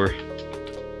detector.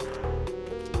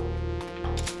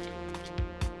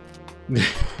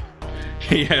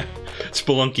 Yeah,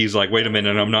 Spelunky's like, wait a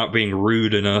minute, I'm not being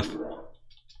rude enough.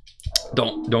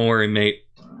 Don't worry, mate.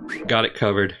 Got it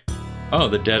covered. Oh,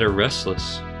 the dead are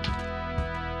restless.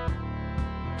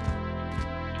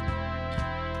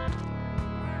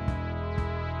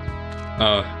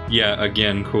 Yeah,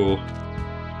 again, cool.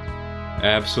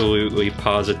 Absolutely,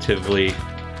 positively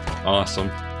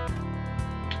awesome.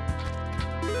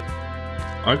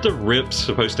 Aren't the rips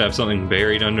supposed to have something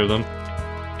buried under them?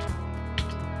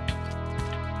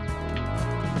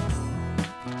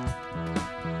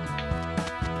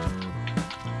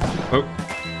 Oh.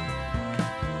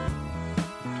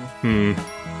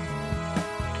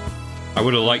 I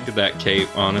would have liked that cape,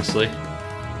 honestly.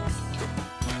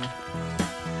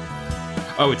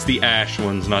 Oh, it's the ash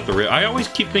ones, not the rip. I always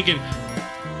keep thinking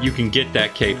you can get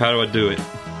that cape. How do I do it?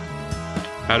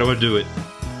 How do I do it?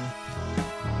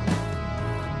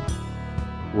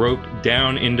 Rope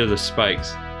down into the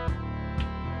spikes.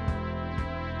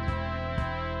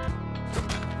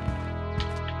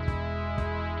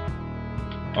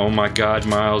 Oh my god,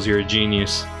 Miles, you're a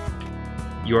genius.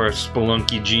 You are a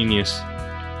Spelunky genius.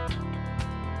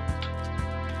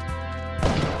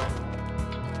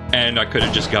 And I could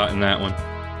have just gotten that one.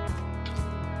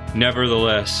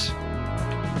 Nevertheless,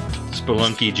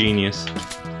 Spelunky genius.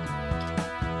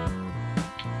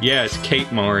 Yeah, it's Cape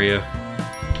Mario.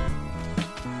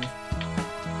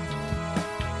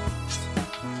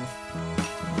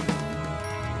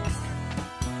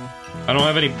 I don't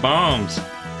have any bombs.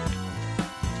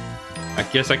 I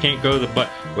guess I can't go to the butt.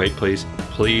 Wait, please.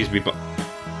 Please be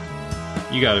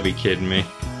You gotta be kidding me.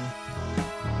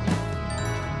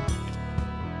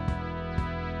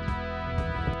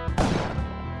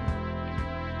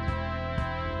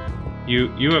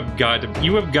 You have got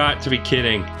to be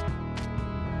kidding.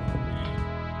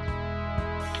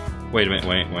 Wait a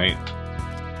minute, wait.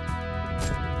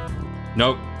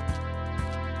 Nope.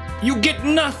 You get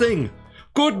nothing!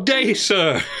 Good day,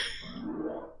 sir!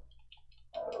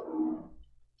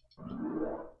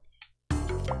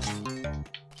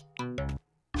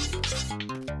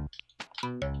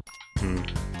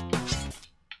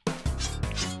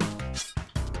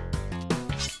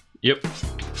 Yep.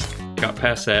 Got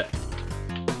past that.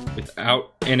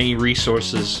 Without any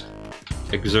resources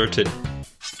exerted.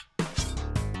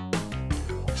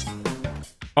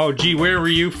 Oh gee, where were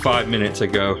you 5 minutes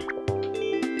ago?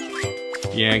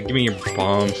 Yeah, give me your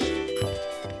bombs.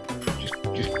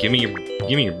 Just give me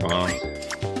your bombs.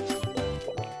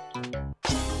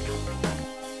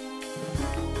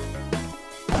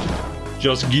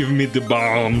 Just give me the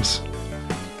bombs.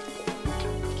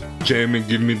 Jam and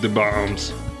give me the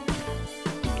bombs.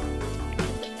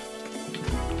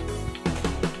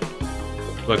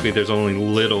 Luckily, there's only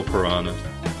little piranha.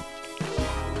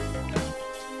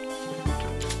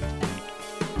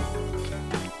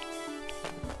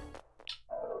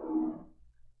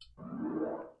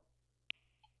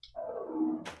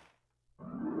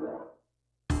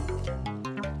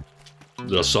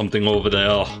 There's something over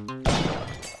there.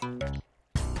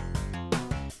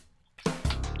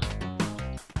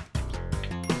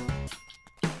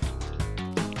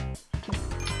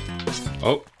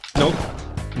 Oh, nope.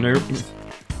 Nope.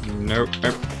 Nope.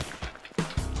 Nope.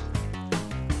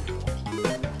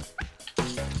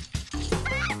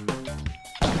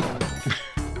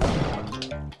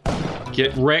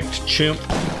 Get wrecked, chimp.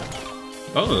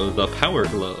 Oh, the power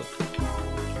glove.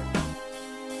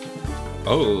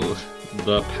 Oh,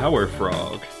 the power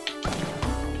frog.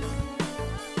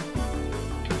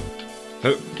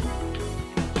 Oh.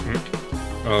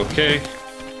 Okay.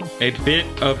 A bit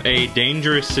of a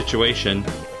dangerous situation,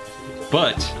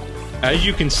 but as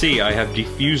you can see, I have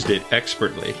defused it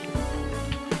expertly.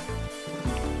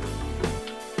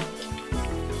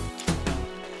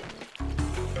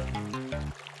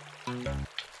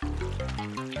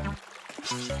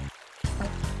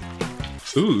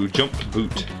 Ooh, jump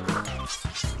boot.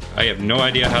 I have no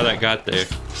idea how that got there,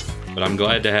 but I'm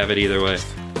glad to have it either way.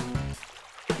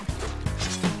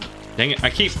 Dang it, I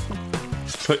keep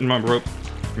putting my rope.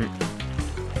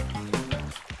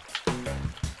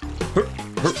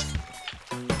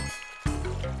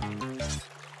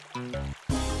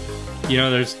 You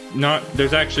know,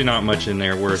 there's actually not much in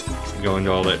there worth going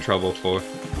to all that trouble for.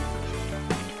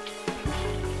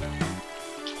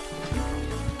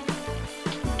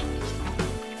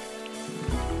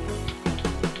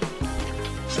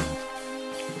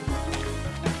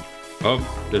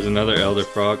 Oh, there's another elder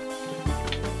frog.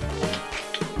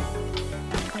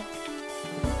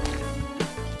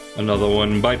 Another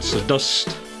one bites the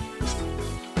dust.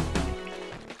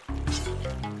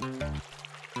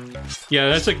 Yeah,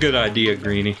 that's a good idea,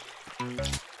 Greenie.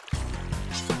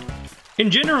 In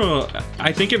general,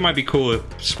 I think it might be cool if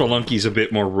Spelunky's a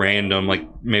bit more random, like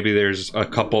maybe there's a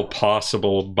couple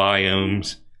possible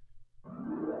biomes, a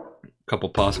couple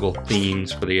possible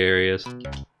themes for the areas.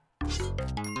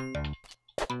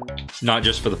 Not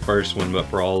just for the first one, but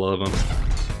for all of them.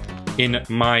 In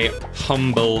my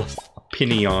humble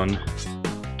opinion.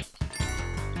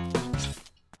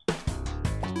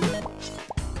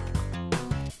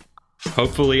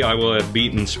 Hopefully I will have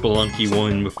beaten Spelunky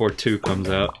 1 before 2 comes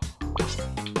out.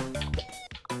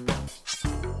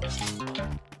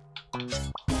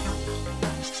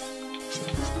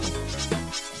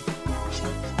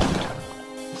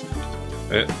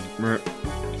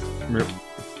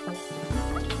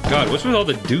 God, what's with all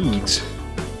the dudes?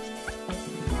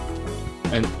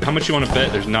 And how much you want to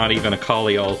bet there's not even a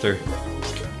Kali altar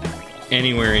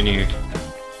anywhere in here?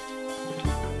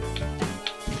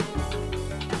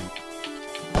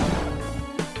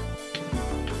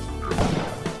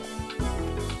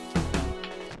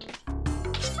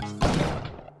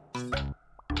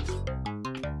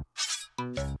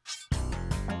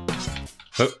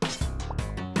 Oh.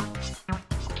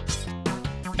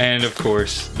 And of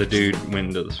course, the dude went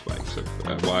into the spike, so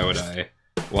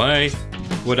why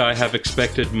would I have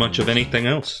expected much of anything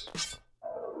else?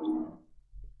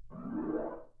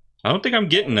 I don't think I'm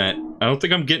getting that. I don't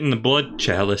think I'm getting the blood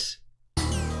chalice.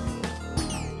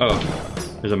 Oh,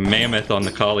 there's a mammoth on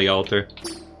the Kali altar.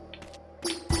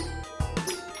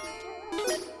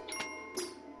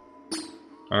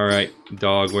 Alright,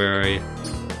 dog, where are you?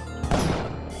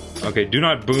 Okay, do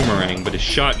not boomerang, but is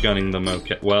shotgunning them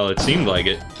okay? Well, it seemed like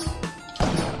it.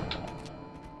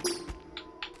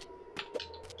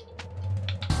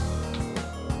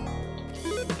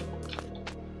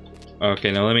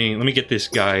 Okay, now let me get this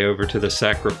guy over to the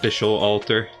sacrificial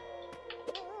altar.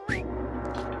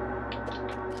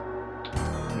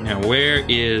 Now, where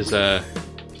is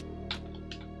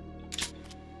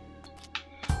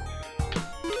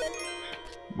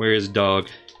dog?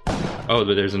 Oh,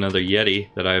 but there's another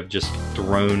Yeti that I've just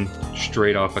thrown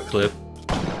straight off a cliff.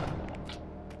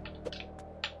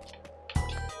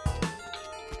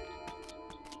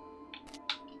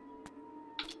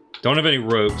 Don't have any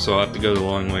rope, so I'll have to go the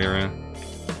long way around.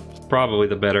 Probably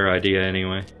the better idea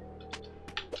anyway.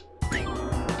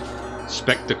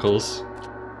 Spectacles.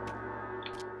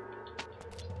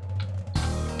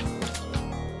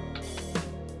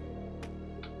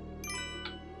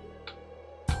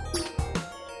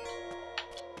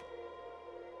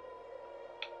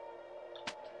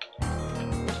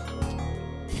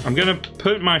 I'm gonna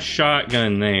put my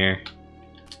shotgun there.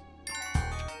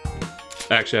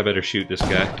 Actually, I better shoot this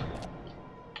guy.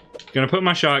 Gonna put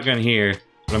my shotgun here,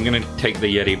 but I'm gonna take the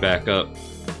Yeti back up.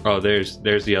 Oh, there's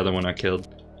the other one I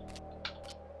killed.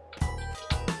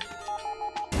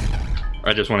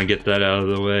 I just want to get that out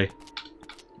of the way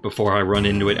before I run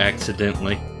into it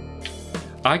accidentally.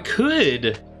 I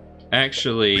could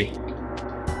actually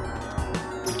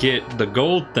get the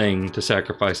gold thing to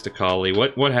sacrifice to Kali.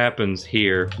 What happens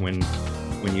here when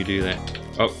you do that?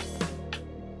 Oh.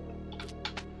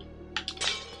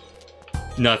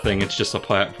 Nothing, it's just the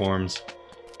platforms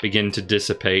begin to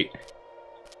dissipate.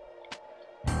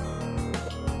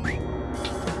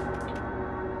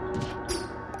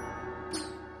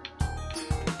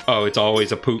 Oh, it's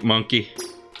always a poop monkey?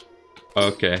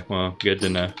 Okay, well, good to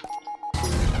know.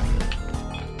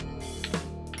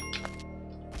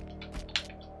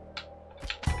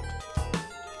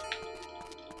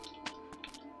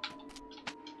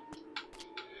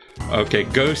 Okay,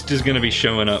 Ghost is gonna be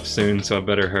showing up soon, so I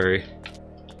better hurry.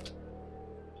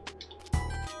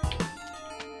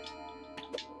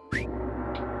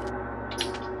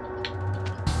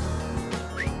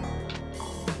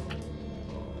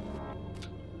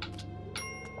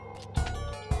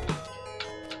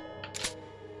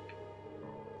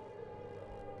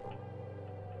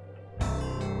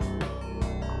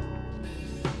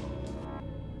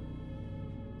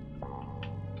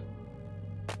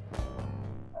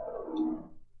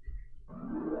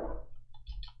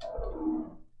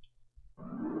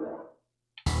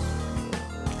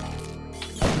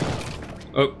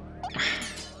 Oh.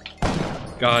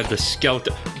 God, the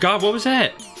skeleton. God, what was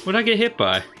that? What did I get hit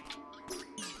by?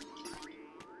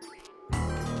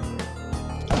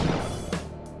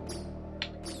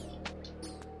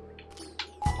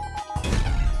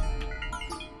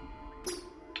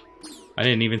 I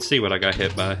didn't even see what I got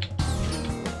hit by.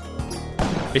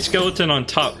 A skeleton on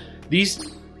top. These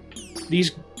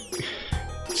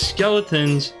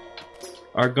skeletons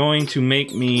are going to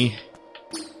make me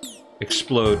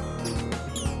explode.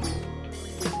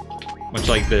 Much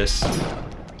like this.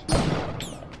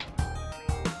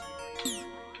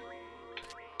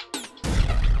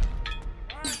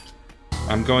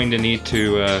 I'm going to need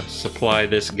to supply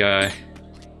this guy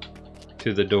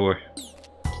to the door.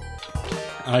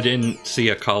 I didn't see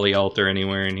a Kali altar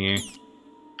anywhere in here.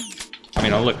 I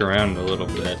mean, I'll look around a little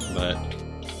bit, but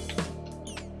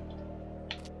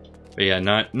yeah,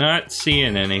 not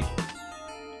seeing any.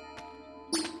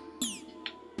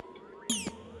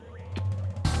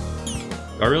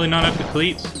 Do I really not have the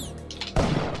cleats?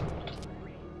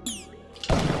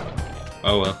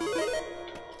 Oh well.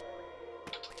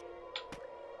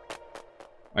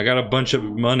 I got a bunch of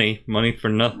money for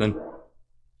nothing.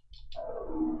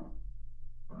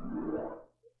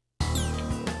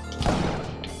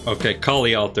 Okay,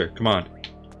 Kali altar, come on.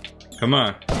 Come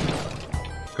on.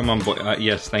 Come on, boy.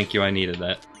 Yes, thank you, I needed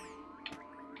that.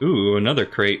 Ooh, another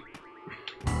crate.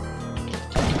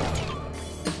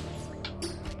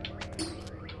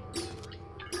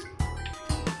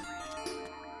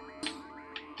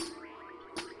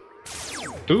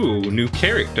 Ooh, new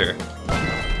character.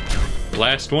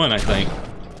 Last one, I think.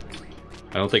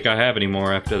 I don't think I have any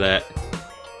more after that.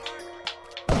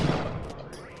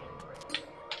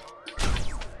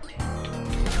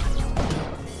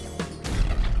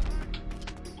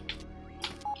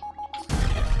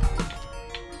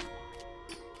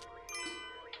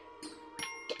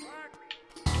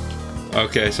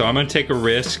 Okay, so I'm gonna take a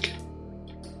risk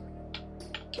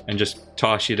and just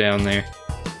toss you down there.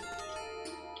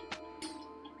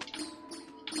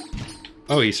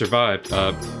 Oh, he survived.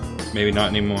 Maybe not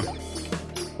anymore.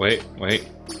 Wait.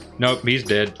 Nope, he's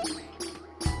dead.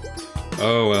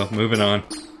 Oh well, moving on.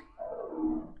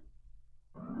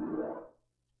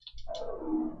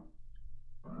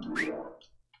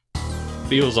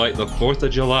 Feels like the 4th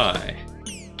of July.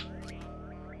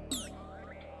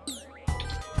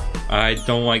 I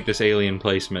don't like this alien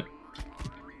placement.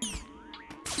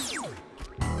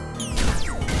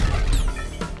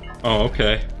 Oh,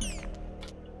 okay.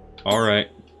 Alright.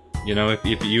 You know,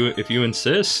 if you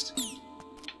insist.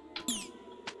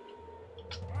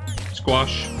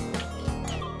 Squash.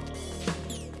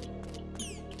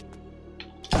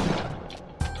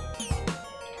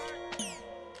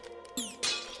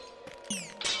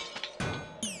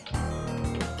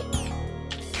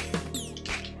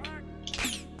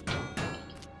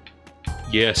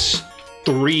 Yes,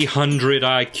 300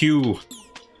 IQ.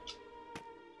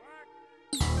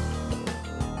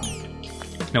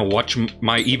 Now watch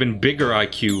my even bigger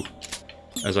IQ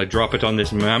as I drop it on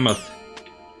this mammoth.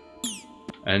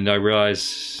 And I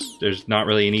realize there's not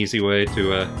really an easy way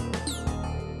to,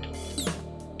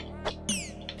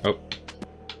 Oh.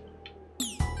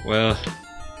 Well,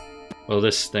 Well,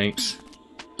 this stinks.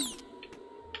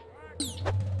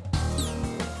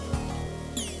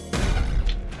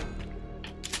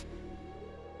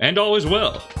 And all is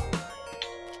well.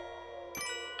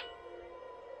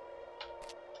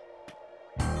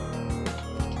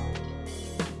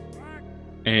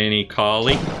 Any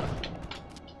Kali?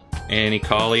 Any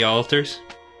Kali altars?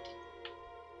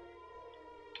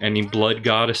 Any blood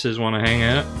goddesses want to hang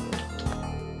out?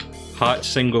 Hot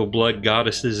single blood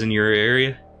goddesses in your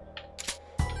area?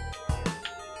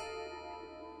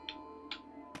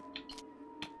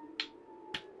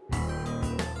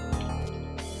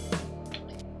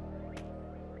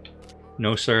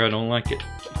 No, sir, I don't like it.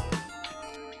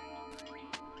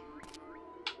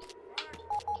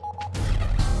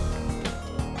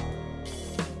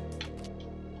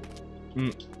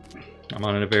 I'm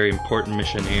on a very important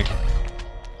mission here.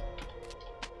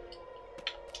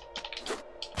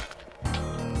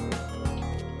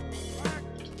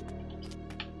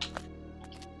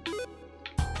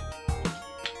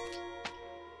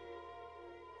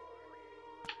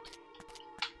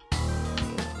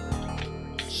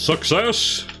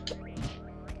 Success!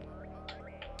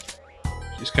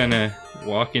 Just kind of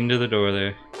walk into the door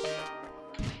there.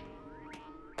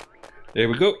 There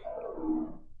we go.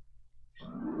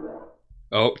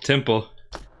 Oh, temple.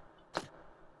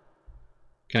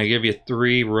 Can I give you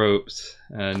 3 ropes?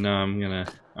 No, I'm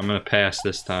gonna pass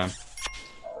this time.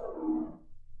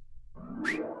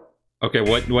 Okay,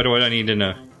 what do I need to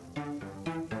know?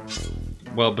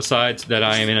 Well, besides that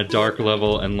I am in a dark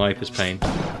level and life is pain.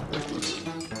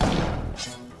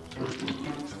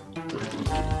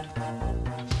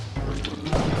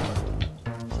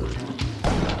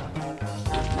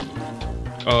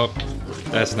 Oh,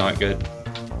 that's not good.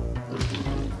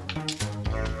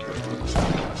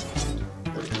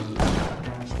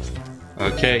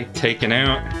 Okay, taken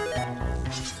out.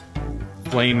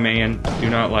 Flame Man. Do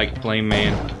not like Flame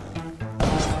Man.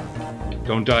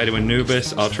 Don't die to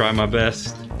Anubis. I'll try my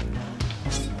best.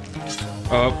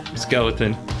 Oh,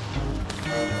 skeleton.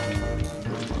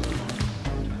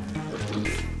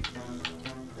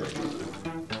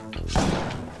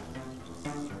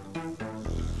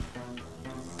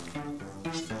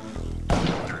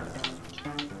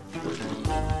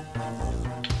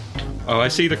 Oh, I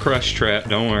see the crush trap.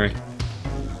 Don't worry.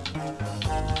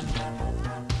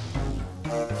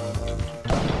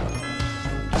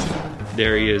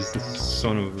 There he is,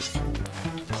 son of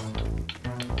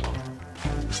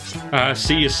a... I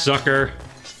see you, sucker.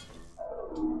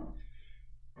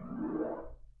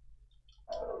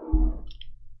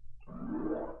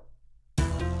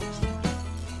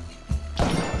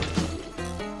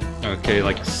 Okay,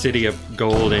 like City of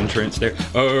Gold entrance there.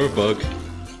 Oh, bug.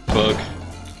 Bug.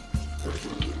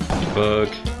 Bug.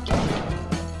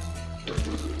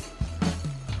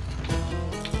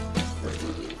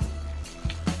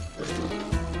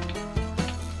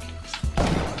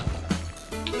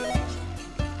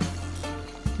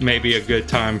 Maybe a good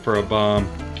time for a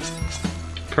bomb.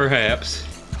 Perhaps.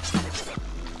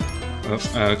 Oh,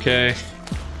 okay.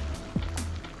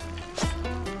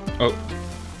 Oh.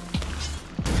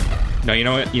 No, you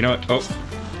know what? You know what? Oh.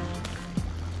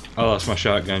 I lost my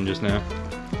shotgun just now.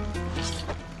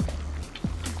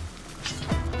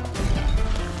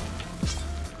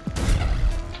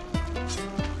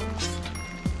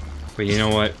 But you know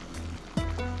what?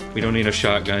 We don't need a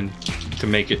shotgun to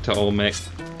make it to Olmec.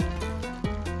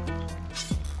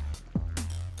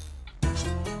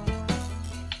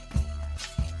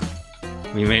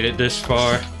 We made it this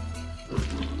far.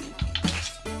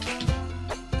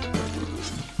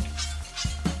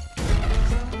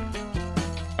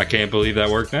 I can't believe that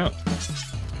worked out.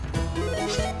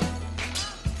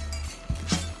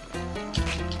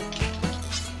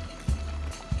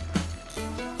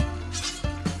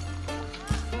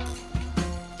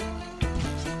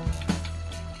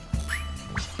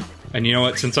 And you know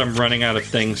what? Since I'm running out of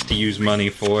things to use money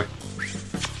for,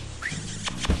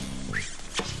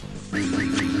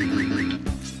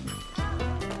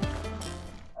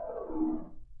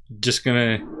 just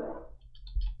gonna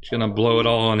blow it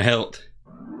all on health.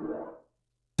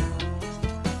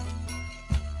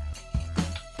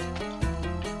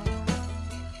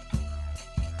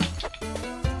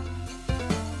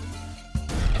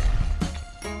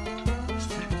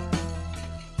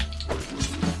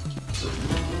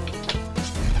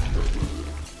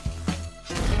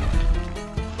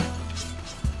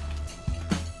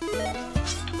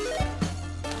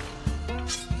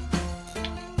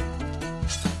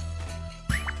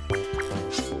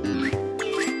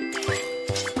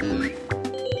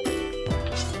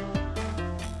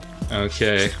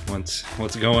 Okay,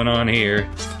 what's going on here?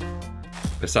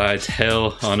 besides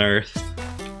hell on earth.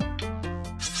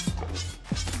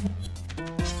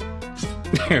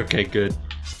 Okay, good.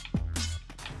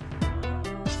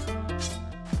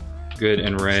 Good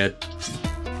and rad.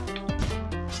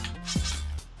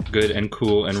 Good and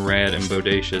cool and rad and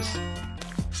bodacious.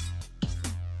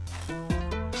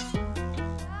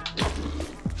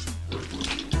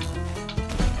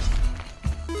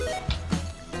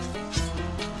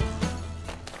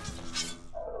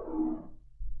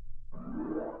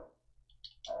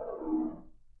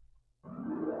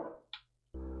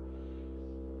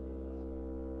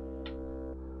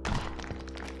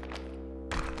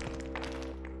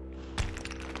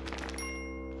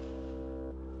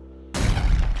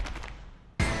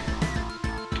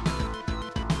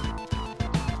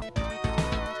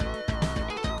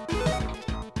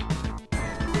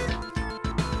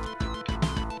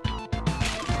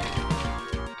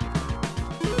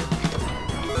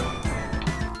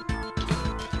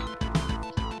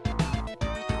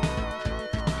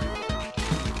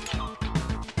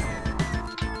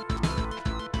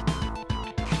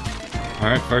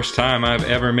 Alright, first time I've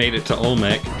ever made it to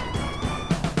Olmec.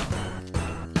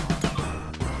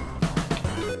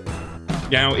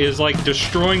 Now, is like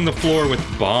destroying the floor with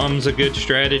bombs a good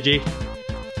strategy?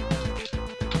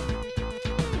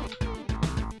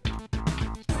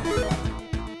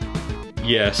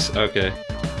 Yes, okay.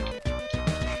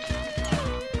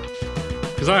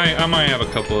 Because I might have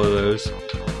a couple of those.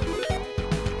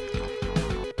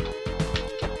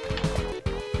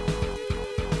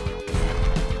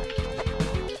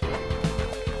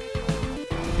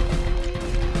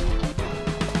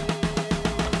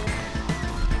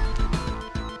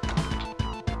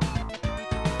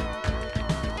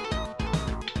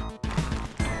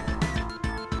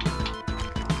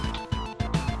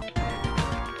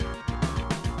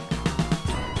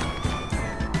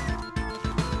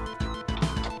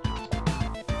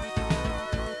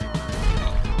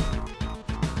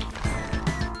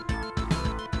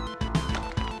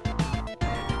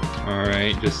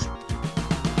 Alright, just...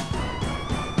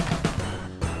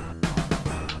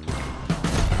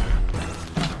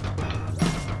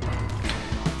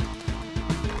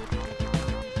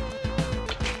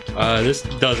 this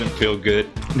doesn't feel good.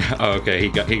 Oh, okay, he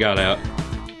got out.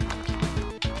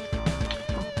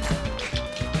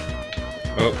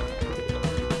 Oh.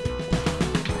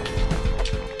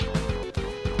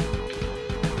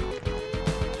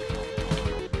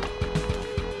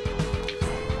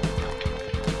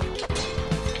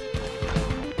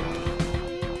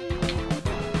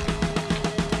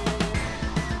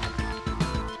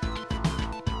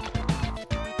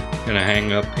 Gonna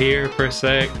hang up here for a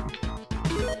sec.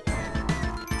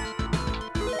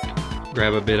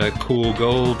 Grab a bit of cool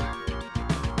gold.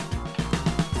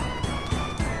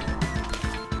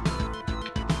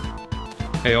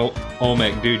 Hey,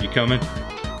 Olmec dude, you coming?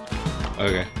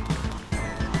 Okay.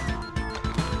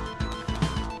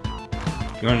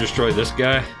 You wanna destroy this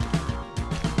guy?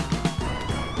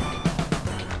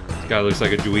 This guy looks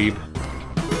like a dweeb.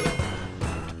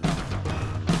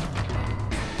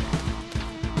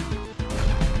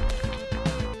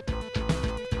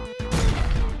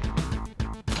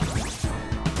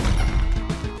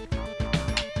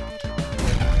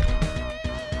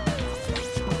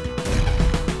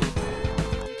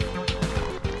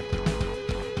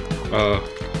 Oh,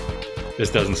 this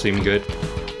doesn't seem good.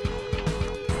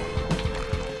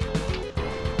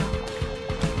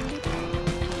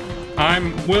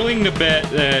 I'm willing to bet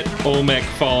that Olmec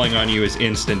falling on you is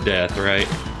instant death, right?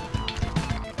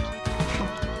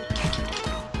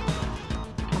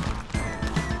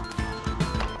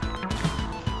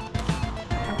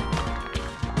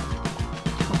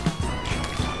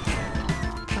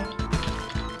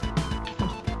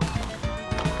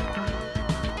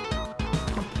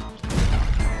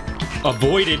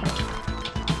 Avoided.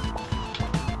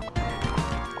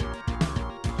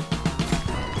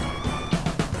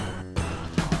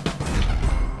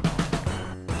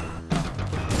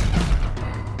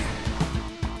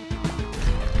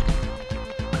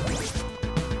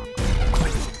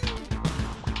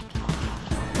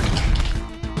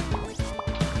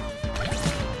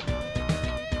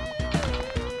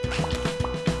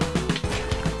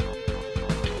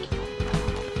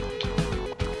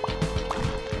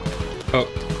 Oh,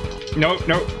 no,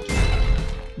 no.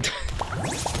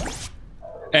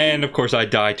 And of course I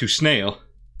die to snail.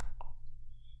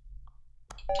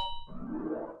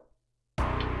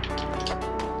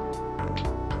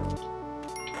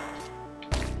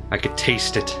 I could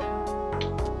taste it.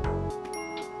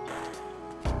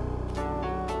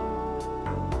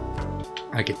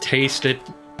 I could taste it.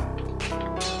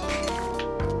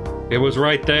 It was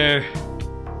right there.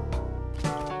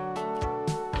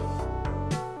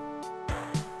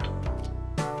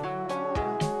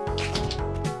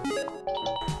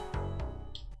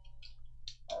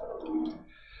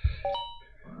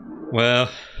 Well,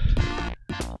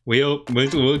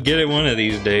 we'll get it one of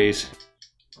these days.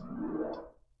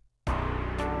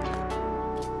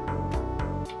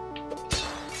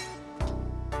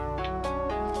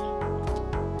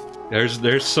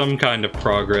 There's some kind of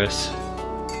progress.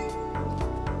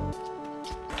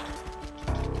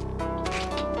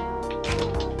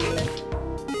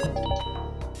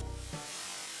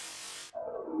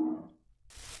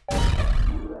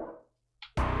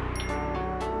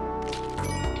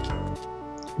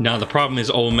 Now the problem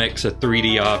is Olmec's a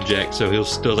 3D object, so he'll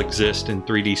still exist in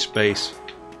 3D space.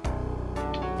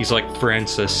 He's like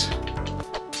Francis.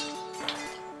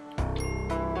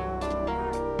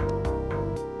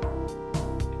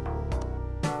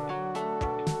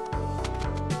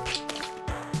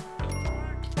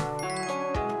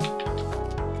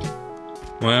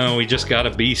 Well, we just gotta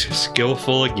be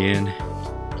skillful again.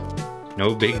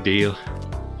 No big deal.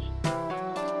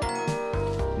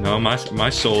 No, my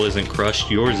soul isn't crushed,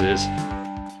 yours is.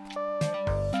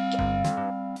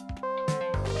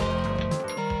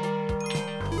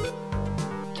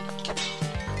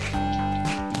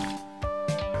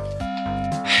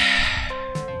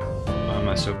 Why am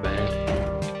I so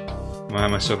bad? Why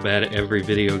am I so bad at every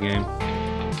video game?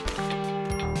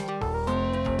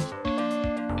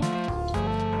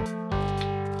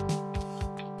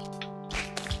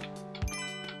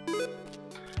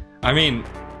 I mean,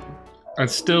 I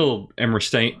still am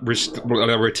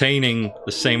retaining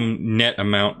the same net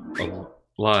amount of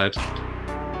lives.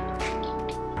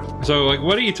 So, like,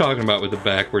 what are you talking about with the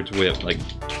backwards whip? Like,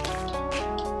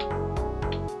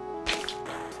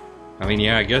 I mean,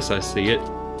 yeah, I guess I see it.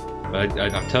 But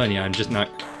I'm telling you, I'm just not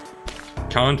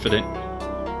confident.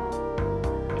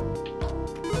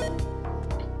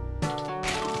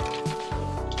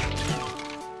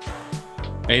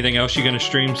 Anything else you gonna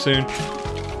stream soon?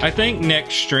 I think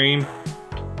next stream,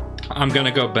 I'm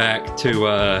gonna go back to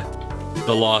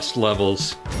the lost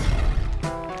levels.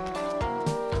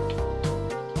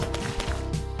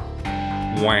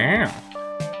 Wow.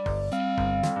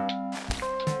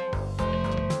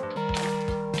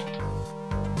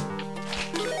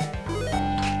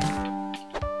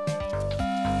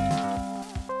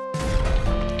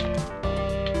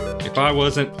 If I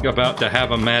wasn't about to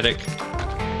have a medic,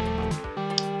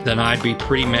 then I'd be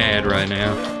pretty mad right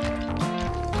now.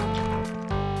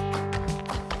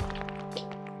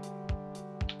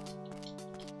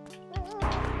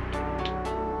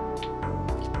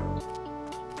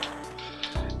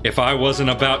 If I wasn't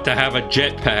about to have a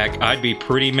jetpack, I'd be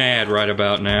pretty mad right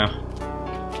about now.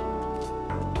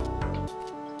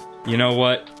 You know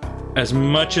what? As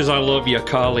much as I love you,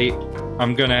 Kali,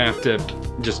 I'm gonna have to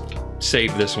just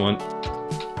save this one.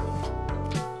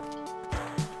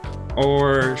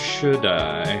 Or should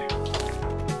I?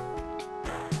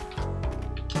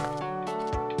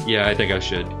 Yeah, I think I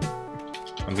should.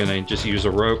 I'm gonna just use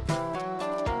a rope.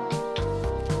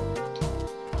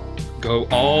 Go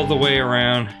all the way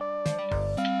around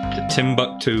to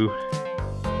Timbuktu.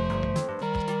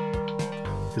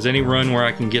 Because any run where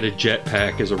I can get a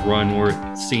jetpack is a run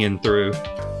worth seeing through.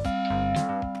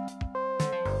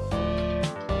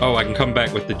 Oh, I can come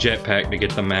back with the jetpack to get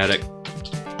the Matic.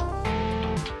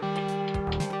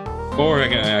 Or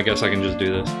I guess I can just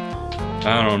do this.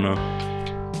 I don't know.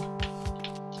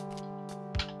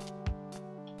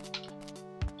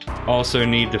 Also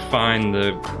need to find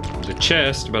the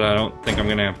chest, but I don't think I'm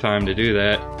gonna have time to do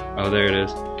that. Oh, there it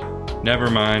is. Never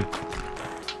mind.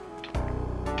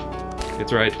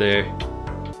 It's right there.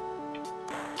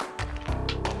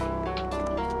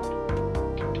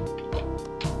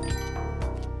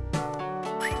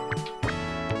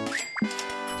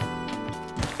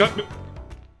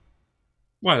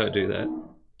 Why did I do that?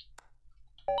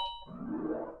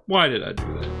 Why did I do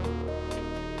that?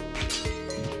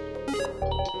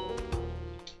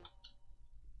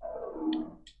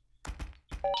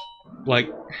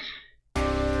 Like,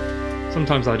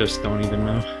 sometimes I just don't even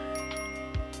know.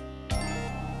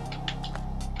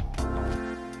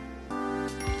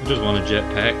 I just want a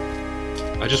jetpack.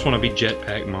 I just want to be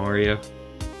Jetpack Mario.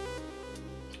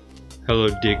 Hello,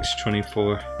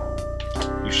 Diggs24.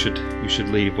 You should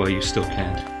leave while you still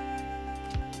can.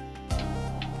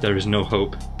 There is no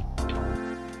hope.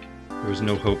 There is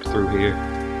no hope through here.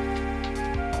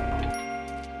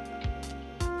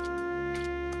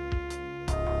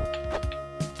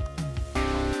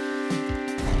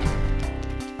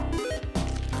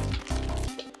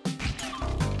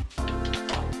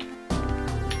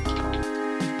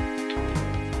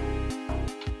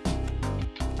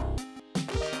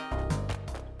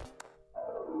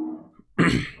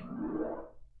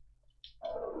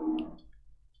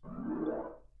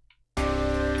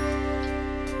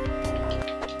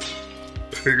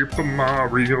 Paper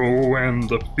Mario and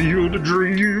the Field of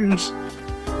Dreams.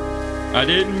 I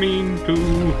didn't mean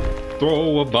to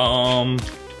throw a bomb.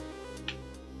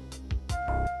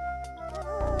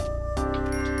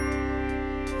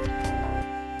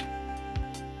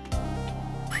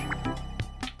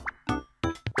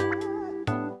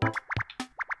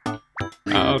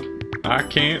 I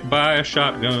can't buy a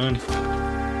shotgun,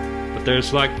 but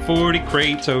there's like 40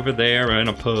 crates over there and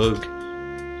a pug,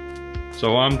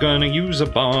 so I'm gonna use a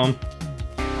bomb.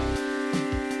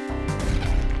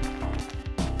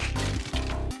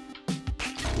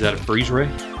 Is that a freeze ray?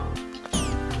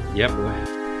 Yeah,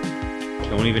 boy.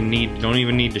 Don't even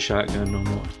need the shotgun no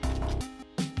more.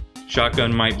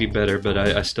 Shotgun might be better, but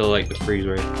I still like the freeze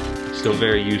ray. Still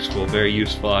very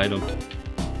useful item.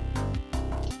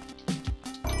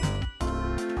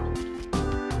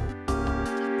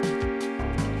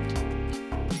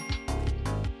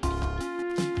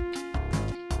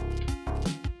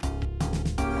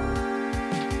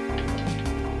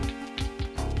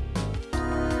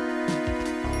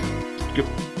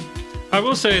 I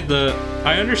will say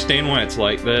I understand why it's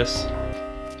like this,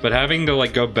 but having to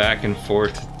like go back and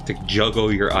forth to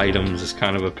juggle your items is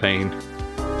kind of a pain.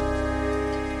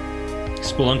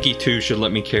 Spelunky 2 should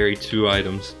let me carry 2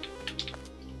 items.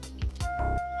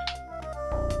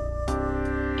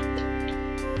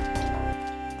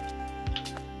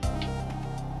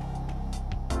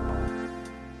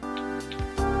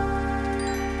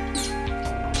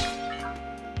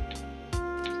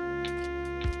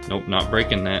 Nope, not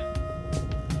breaking that.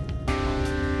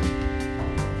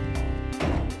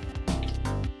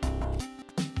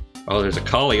 Oh, there's a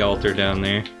Kali altar down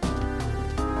there.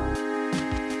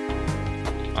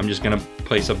 I'm just gonna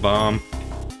place a bomb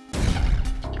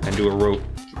and do a rope.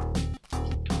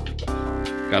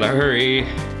 Gotta hurry.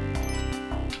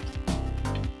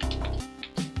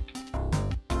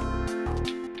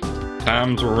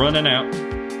 Time's running out.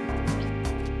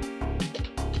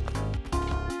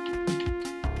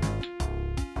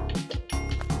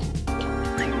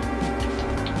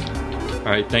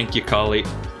 Alright, thank you, Kali.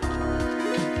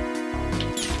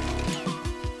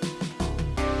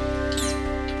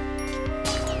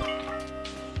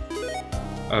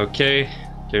 Okay,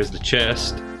 there's the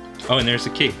chest. Oh, and there's the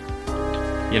key.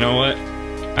 You know what?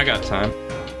 I got time.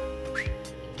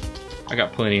 I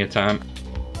got plenty of time.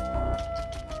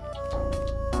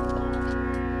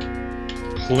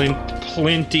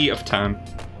 Plenty of time.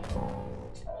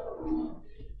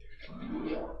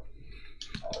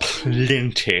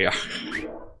 Plenty.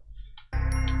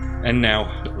 And now,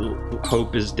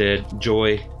 hope is dead.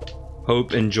 Joy,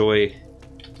 hope and joy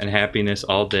and happiness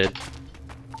all dead.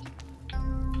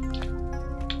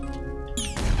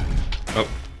 Oh.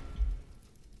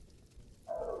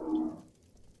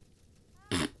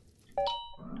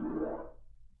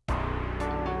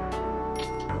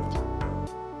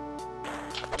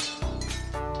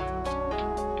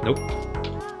 Nope.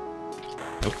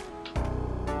 Nope.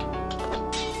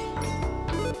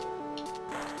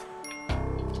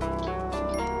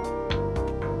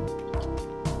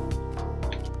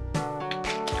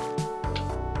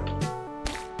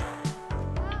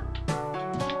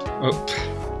 Oh.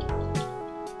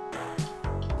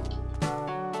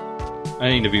 I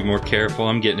need to be more careful.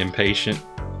 I'm getting impatient.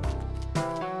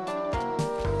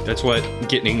 That's what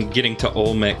getting to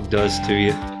Olmec does to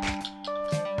you.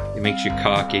 It makes you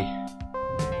cocky.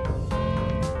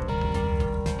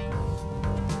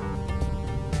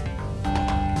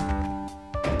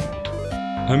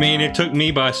 I mean, it took me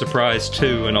by surprise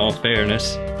too, in all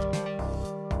fairness.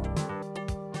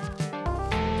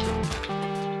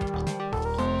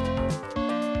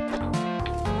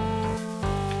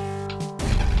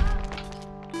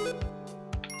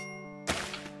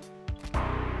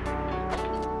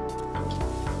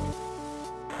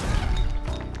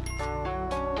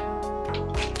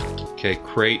 Okay,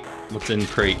 crate. What's in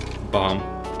crate? Bomb.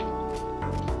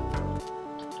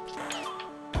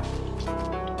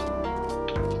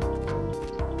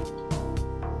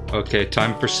 Okay,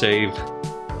 time for save.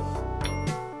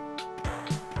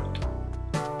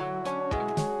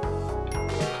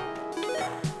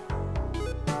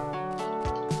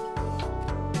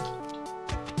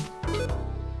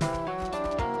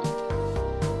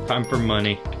 Time for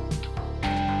money.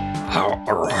 How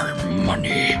are our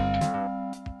money?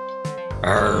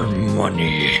 Our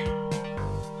money.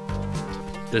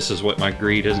 This is what my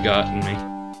greed has gotten me.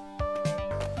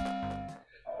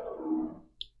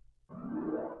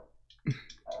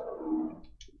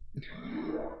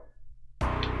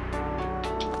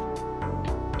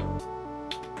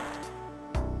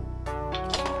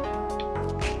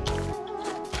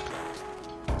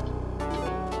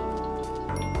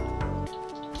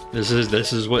 This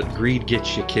is what greed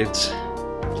gets you, kids.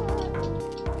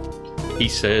 He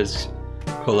says,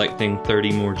 collecting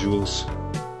 30 more jewels.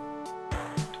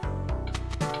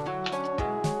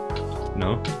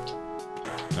 No?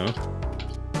 No?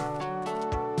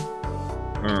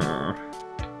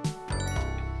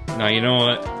 Now you know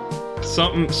what?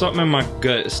 Something in my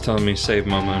gut is telling me to save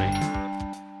my money.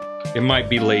 It might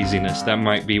be laziness. That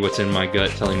might be what's in my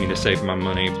gut telling me to save my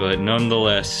money, but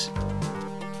nonetheless,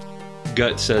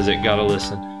 gut says it. Gotta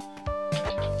listen.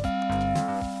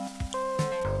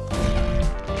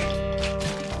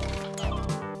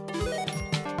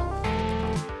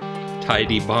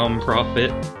 Tidy bomb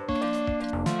profit.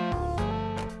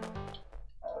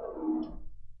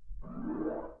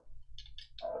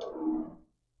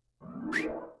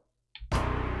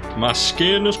 My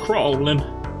skin is crawling.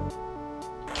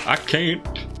 I can't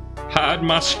hide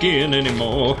my skin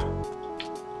anymore.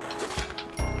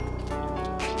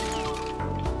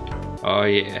 Oh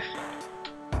yeah.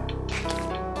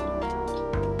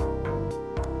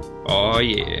 Oh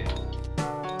yeah.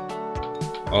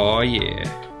 Oh yeah.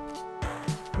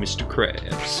 Mr.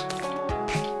 Krabs.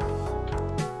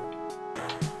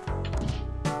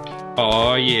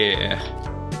 Oh yeah.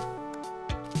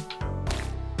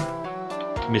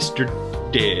 Mr.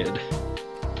 Dead.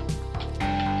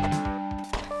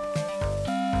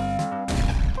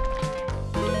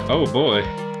 Oh boy.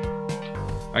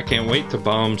 I can't wait to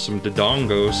bomb some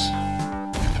Dodongos.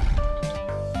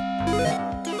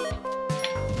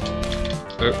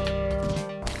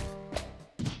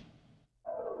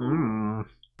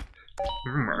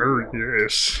 Oh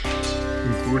yes.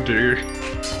 Good day.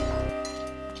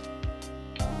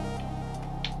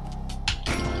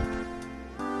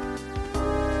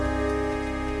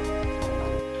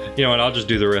 You know what, I'll just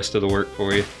do the rest of the work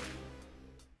for you.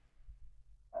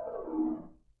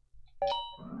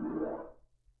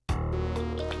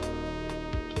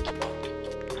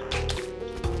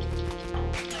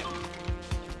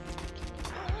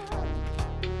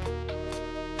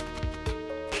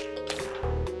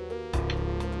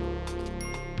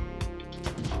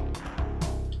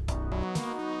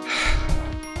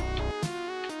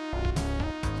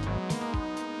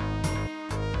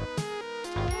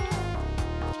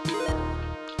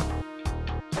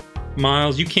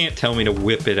 Miles, you can't tell me to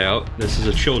whip it out. This is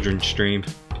a children's stream.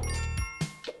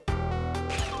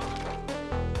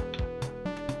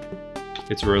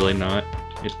 It's really not.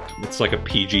 It's like a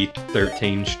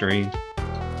PG-13 stream.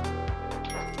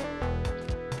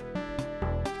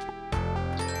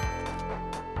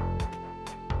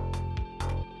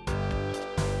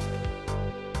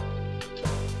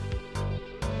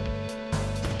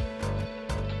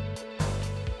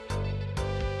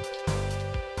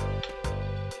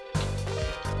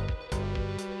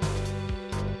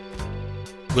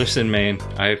 Listen, man,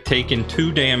 I have taken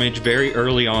 2 damage very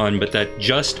early on, but that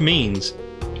just means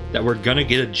that we're gonna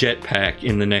get a jetpack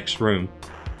in the next room.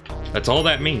 That's all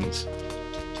that means.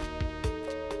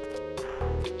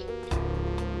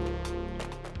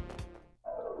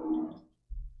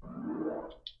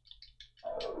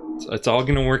 It's all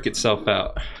gonna work itself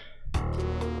out.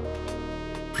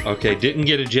 Okay, didn't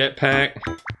get a jetpack.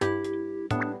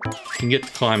 Can get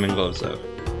the climbing gloves though.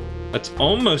 That's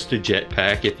almost a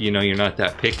jetpack if you know you're not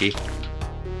that picky.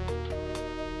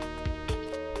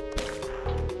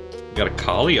 Got a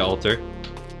collie altar.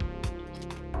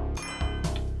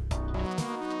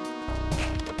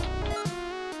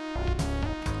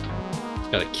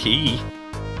 Got a key.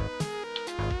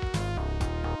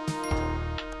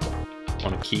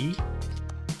 Want a key?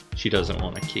 She doesn't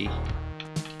want a key.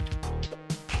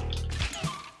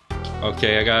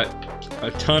 Okay, I got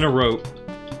a ton of rope.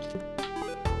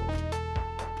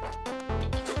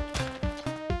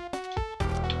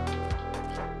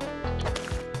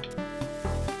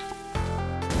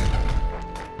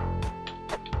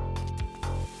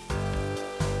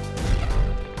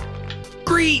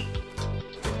 Great!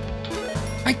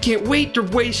 I can't wait to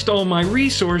waste all my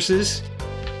resources.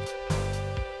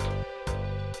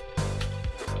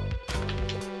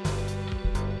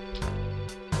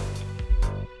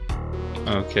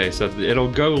 Okay, so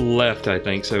it'll go left, I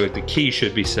think, so the key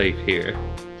should be safe here.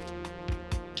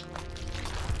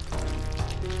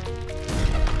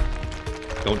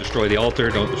 Don't destroy the altar,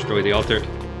 don't destroy the altar.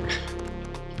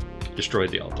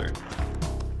 Destroyed the altar.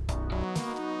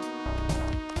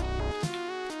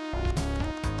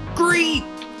 Great!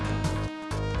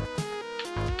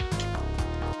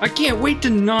 I can't wait to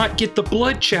not get the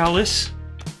blood chalice.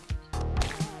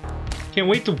 Can't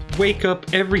wait to wake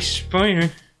up every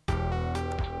spiner.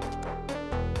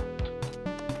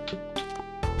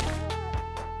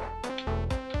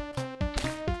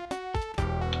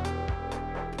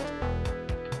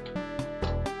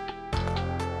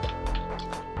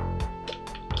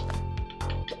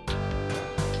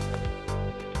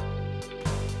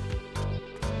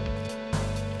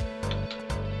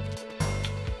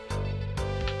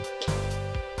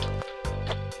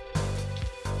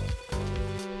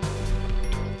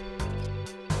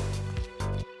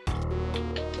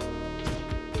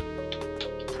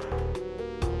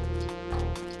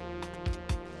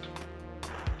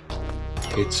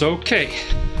 It's okay.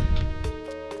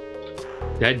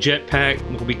 That jetpack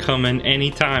will be coming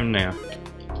anytime now.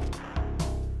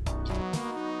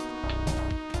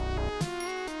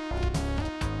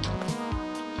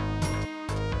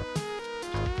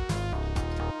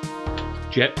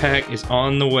 Jetpack is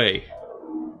on the way.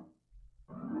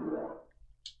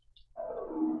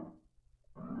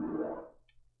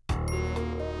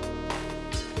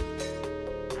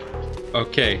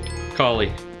 Okay,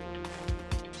 Collie.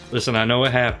 Listen, I know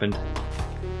what happened.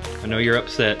 I know you're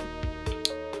upset.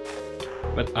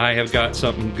 But I have got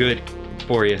something good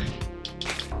for you.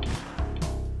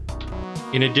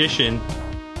 In addition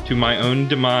to my own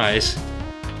demise,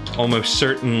 almost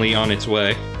certainly on its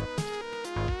way,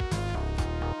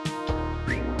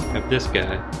 have this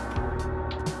guy.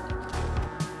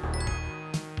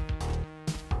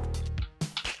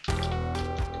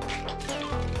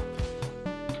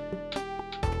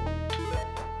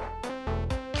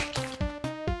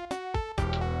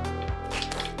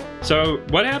 So,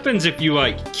 what happens if you,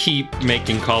 like, keep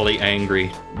making Collie angry?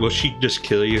 Will she just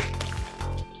kill you?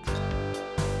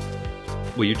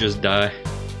 Will you just die?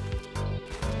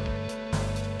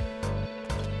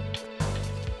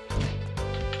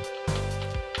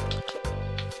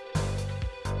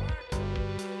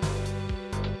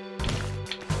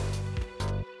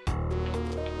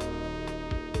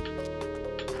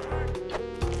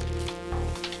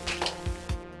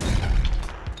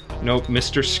 Nope,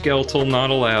 Mr. Skeletal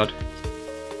not allowed.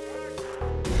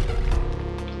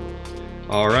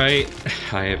 Alright,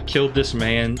 I have killed this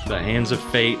man. The hands of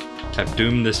fate have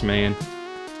doomed this man.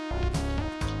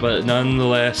 But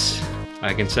nonetheless,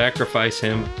 I can sacrifice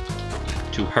him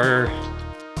to her.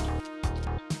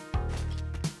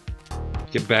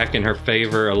 Get back in her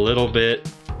favor a little bit.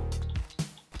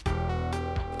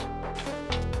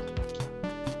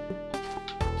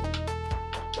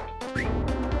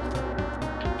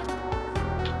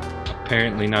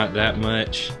 Apparently not that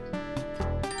much.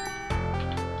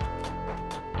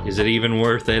 Is it even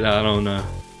worth it? I don't know.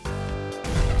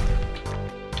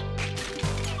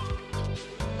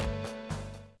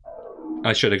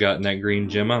 I should have gotten that green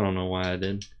gem. I don't know why I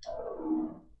did.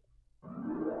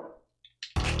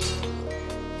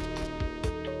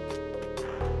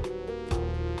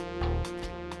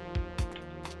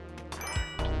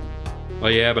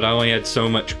 Well, yeah, but I only had so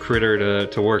much critter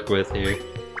to work with here.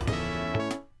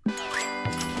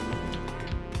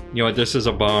 You know what, this is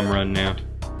a bomb run now.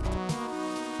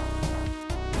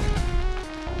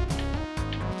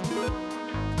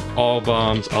 All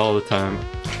bombs, all the time.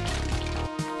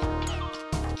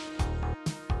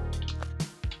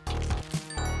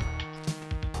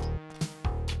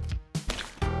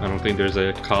 I don't think there's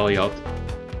a Collie out.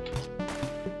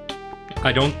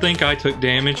 I don't think I took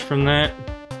damage from that,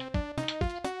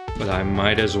 but I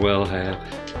might as well have.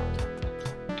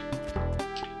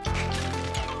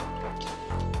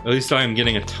 At least I am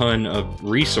getting a ton of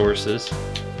resources.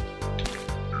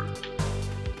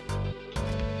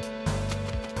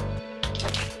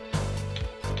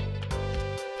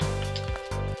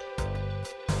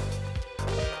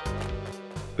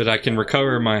 But I can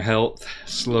recover my health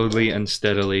slowly and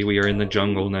steadily. We are in the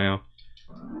jungle now.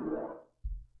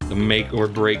 The make or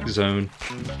break zone.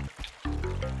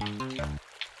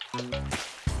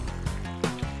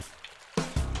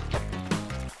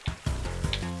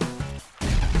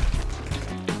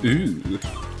 Ooh.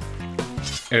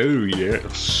 Oh,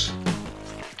 yes.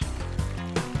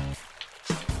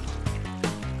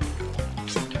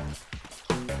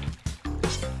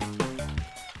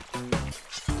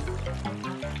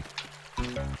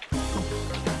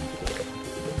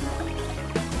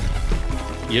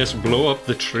 Yes, blow up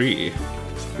the tree.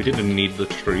 We didn't need the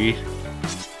tree.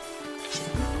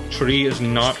 Tree is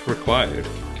not required.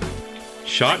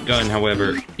 Shotgun,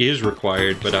 however, is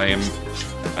required, but I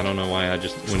don't know why I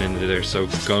just went into there so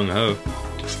gung-ho.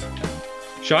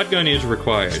 Shotgun is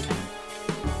required.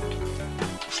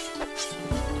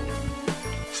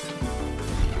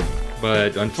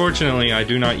 But unfortunately, I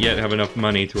do not yet have enough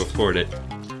money to afford it.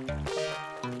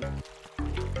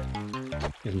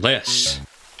 Unless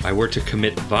I were to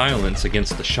commit violence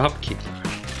against the shopkeeper.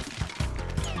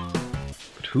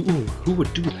 But who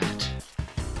would do that?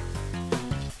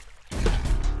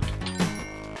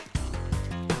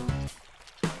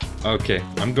 Okay,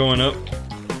 I'm going up.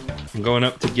 I'm going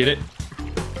up to get it.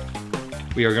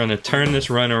 We are going to turn this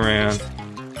run around.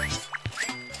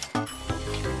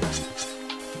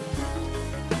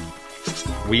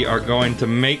 We are going to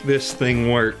make this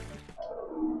thing work.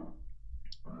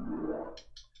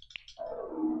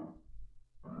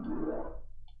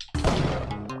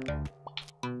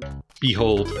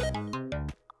 Behold.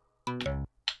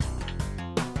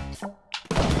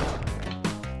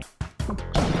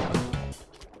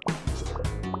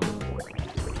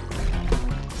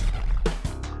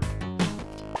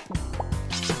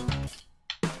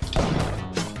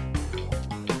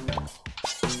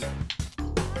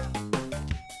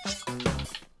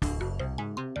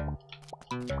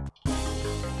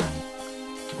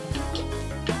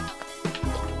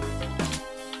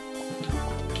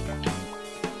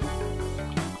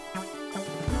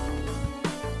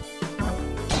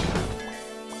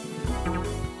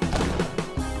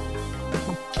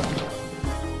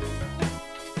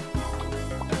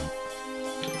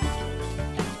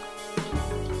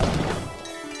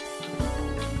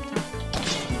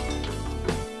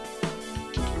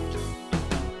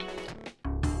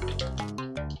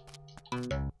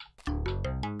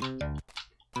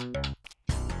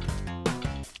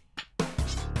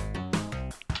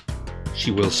 She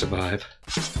will survive.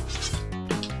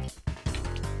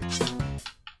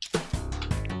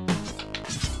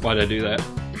 Why'd I do that?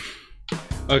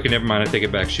 Okay, never mind, I take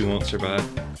it back. She won't survive.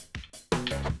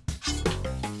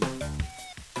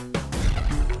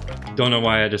 Don't know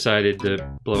why I decided to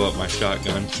blow up my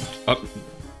shotgun. Up.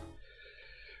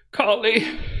 Carly!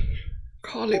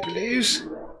 Carly, please.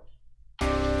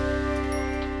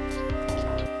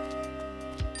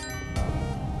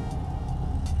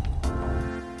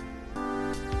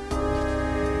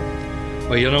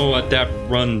 Well, you know what? That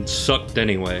run sucked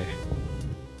anyway.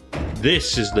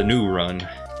 This is the new run.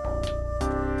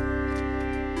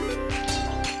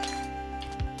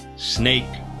 Snake.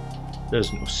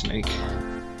 There's no snake.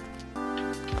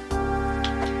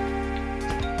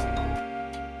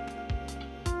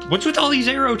 What's with all these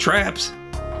arrow traps?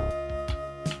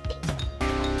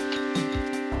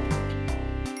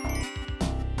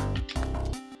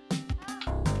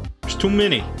 There's too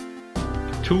many.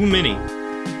 Too many.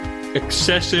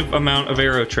 Excessive amount of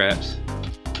arrow traps.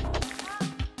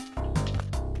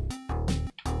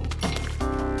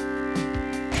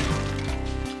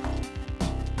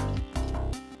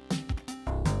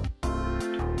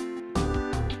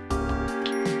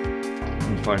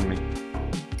 Pardon me.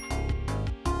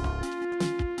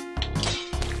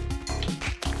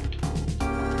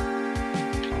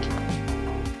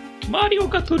 Mario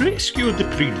got to rescue the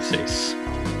princess.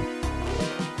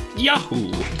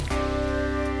 Yahoo!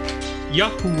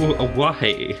 Yahoo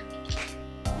away!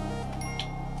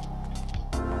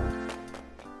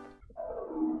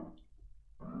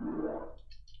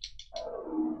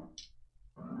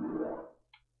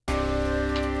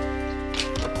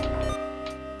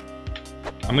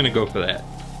 I'm gonna go for that.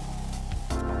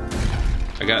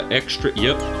 I got extra.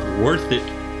 Yep, worth it.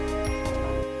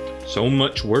 So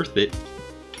much worth it.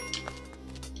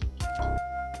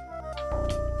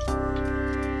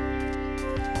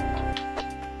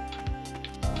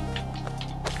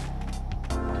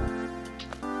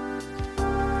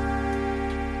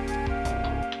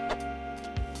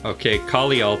 Okay,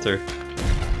 Kali altar.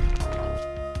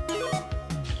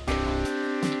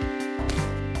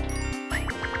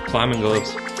 Climbing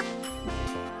gloves.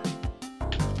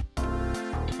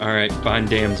 Alright, find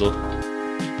damsel.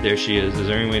 There she is. Is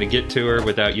there any way to get to her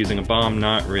without using a bomb?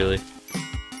 Not really.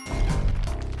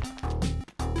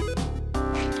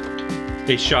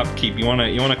 Hey shopkeep, you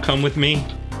wanna come with me?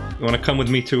 You wanna come with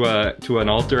me to an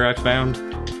altar I found?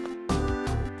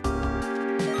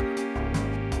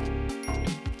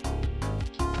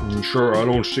 Sure, I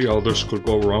don't see how this could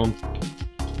go wrong.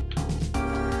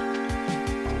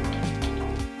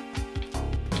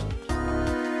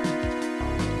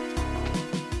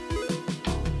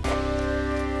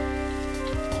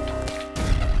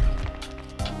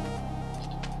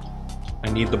 I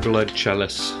need the blood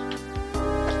chalice.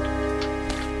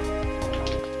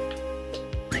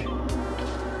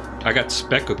 I got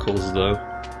spectacles though.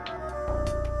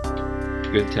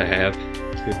 Good to have.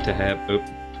 Good to have. Oh.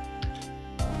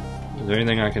 Is there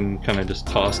anything I can kind of just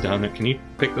toss down there? Can you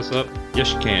pick this up?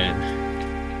 Yes, you can.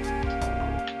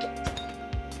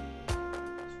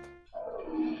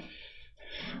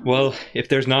 Well, if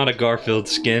there's not a Garfield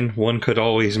skin, one could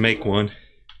always make one.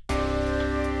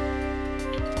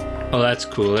 Oh, that's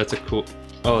cool. That's a cool...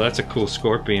 Oh, that's a cool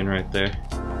scorpion right there.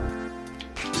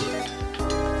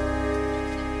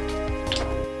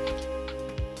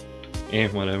 Eh,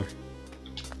 whatever.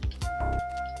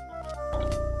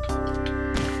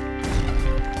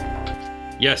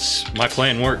 Yes, my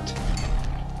plan worked.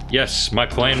 Yes, my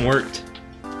plan worked.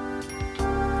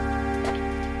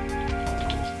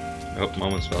 Oh,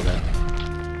 almost fell down.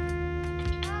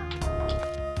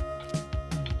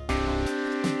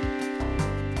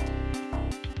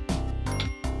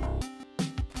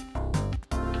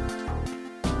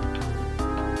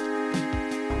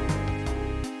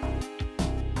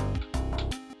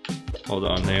 Hold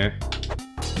on there.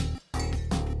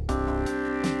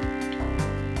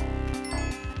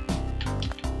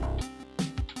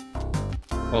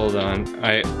 Hold on,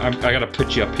 I gotta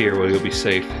put you up here where you'll be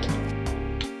safe.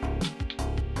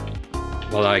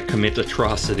 While I commit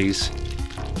atrocities.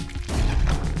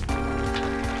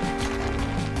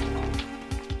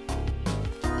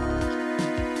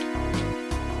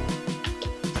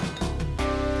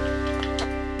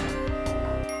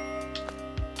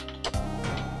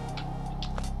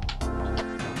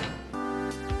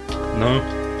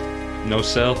 No? No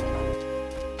cell?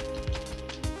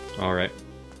 Alright.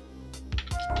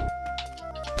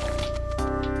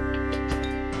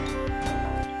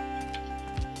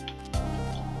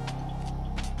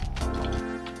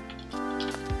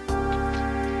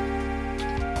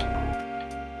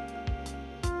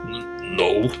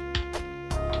 No.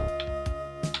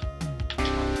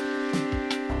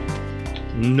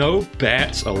 No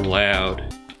bats allowed.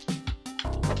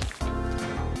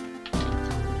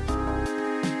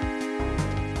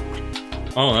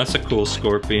 Oh, that's a cool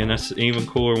scorpion. That's an even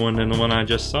cooler one than the one I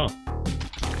just saw.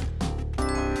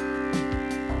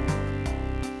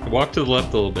 Walk to the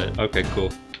left a little bit. Okay, cool.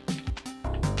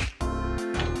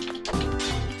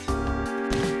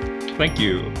 Thank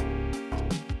you.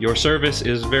 Your service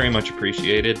is very much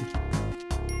appreciated.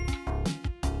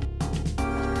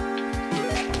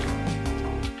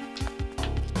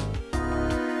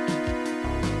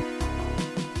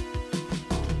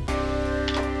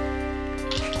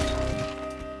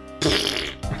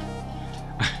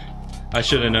 I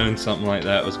should have known something like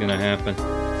that was gonna happen.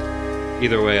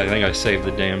 Either way, I think I saved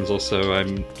the damsel, so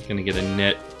I'm gonna get a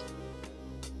net.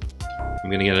 I'm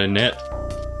gonna get a net.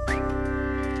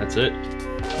 That's it.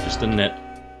 Just a net.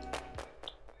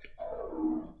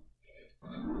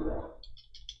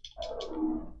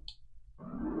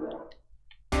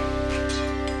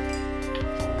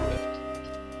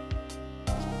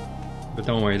 But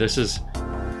don't worry, this is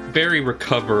very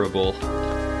recoverable.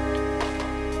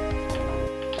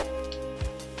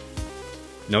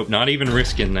 Nope, not even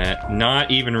risking that. Not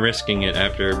even risking it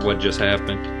after what just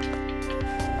happened.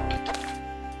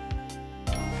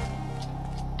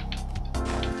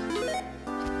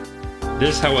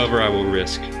 This, however, I will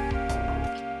risk.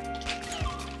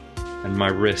 And my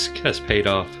risk has paid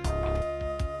off.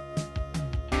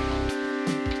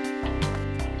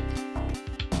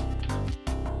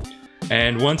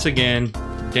 And once again,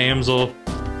 damsel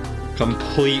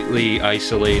completely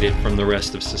isolated from the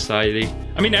rest of society.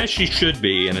 I mean, as she should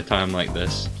be in a time like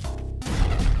this.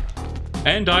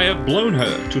 And I have blown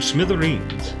her to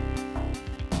smithereens.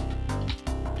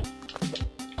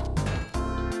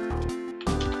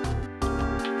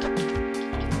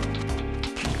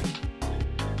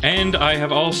 And I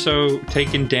have also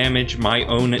taken damage my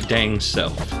own dang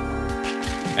self.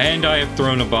 And I have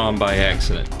thrown a bomb by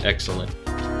accident. Excellent.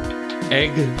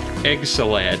 Egg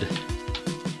salad.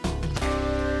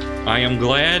 I am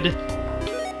glad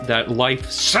that life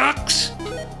sucks.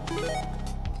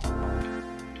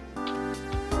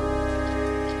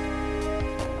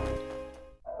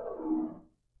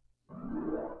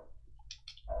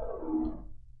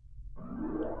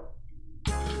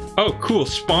 Oh, cool.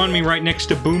 Spawn me right next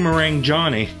to Boomerang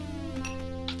Johnny.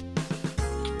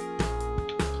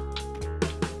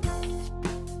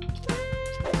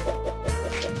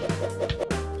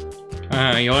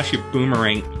 You lost your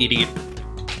boomerang, idiot.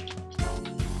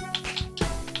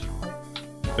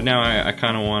 But now I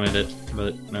kind of wanted it,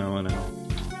 but no.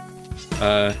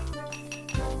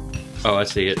 Oh, I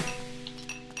see it.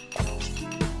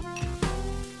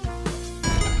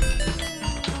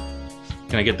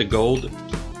 Can I get the gold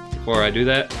before I do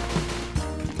that?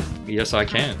 Yes, I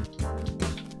can.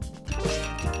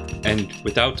 And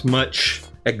without much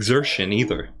exertion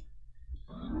either.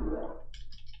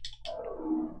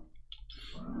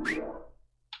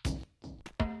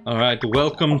 Alright,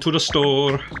 welcome to the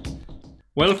store.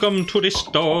 Welcome to the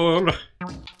store.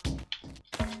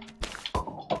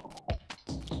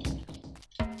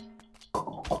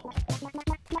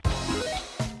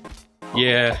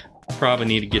 Yeah, probably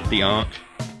need to get the Ankh.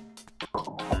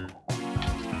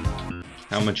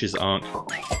 How much is Ankh?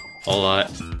 A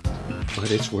lot.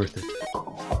 But it's worth it.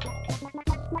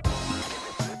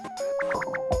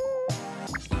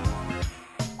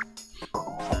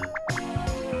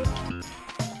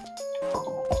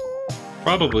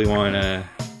 Probably want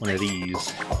one of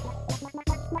these.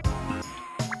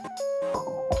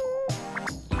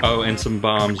 Oh, and some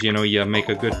bombs. You know, you make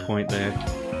a good point there,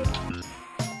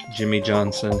 Jimmy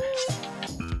Johnson.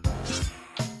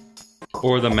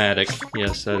 Or the Matic.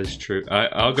 Yes, that is true.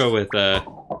 I'll go with the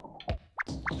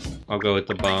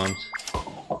bombs.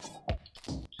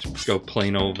 Just go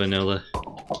plain old vanilla.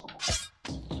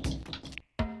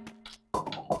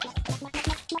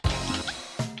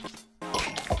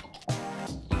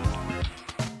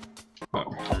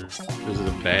 This is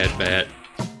a bad bat.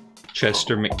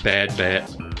 Chester McBad bat.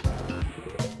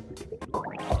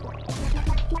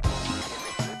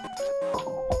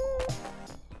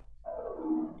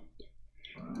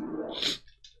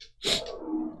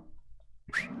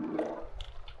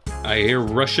 I hear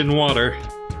Russian water.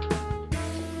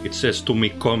 It says to me,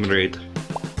 comrade,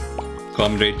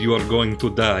 comrade, you are going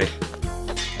to die.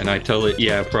 And I tell it,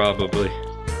 yeah, probably.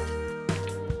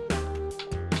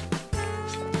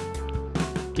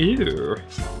 Ew.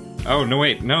 Oh, no,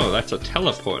 wait, no, that's a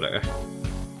teleporter.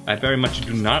 I very much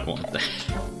do not want that.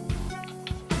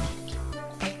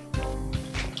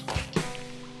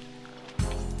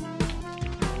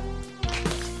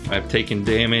 I've taken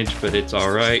damage, but it's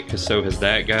alright, because so has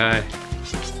that guy.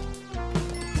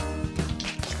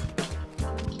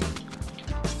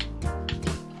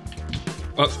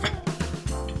 Oh.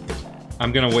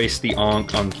 I'm gonna waste the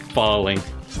onk on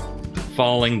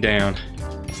falling down.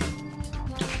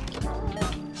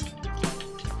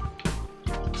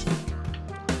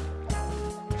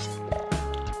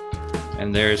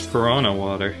 And there's piranha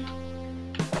water.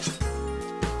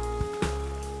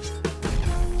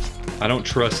 I don't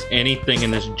trust anything in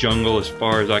this jungle as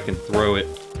far as I can throw it.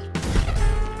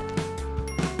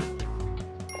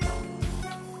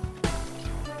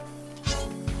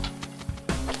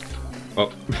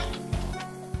 Oh.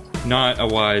 Not a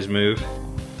wise move.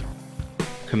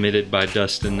 Committed by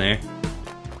Dustin there.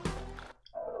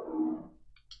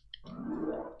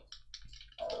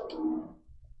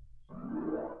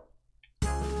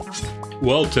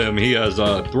 Well, Tim, he has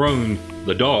thrown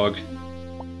the dog.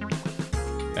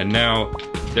 And now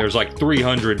there's like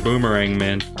 300 boomerang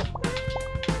men.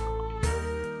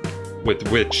 With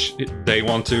which they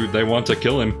want to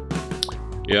kill him.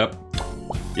 Yep.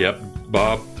 Yep,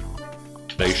 Bob.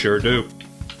 They sure do.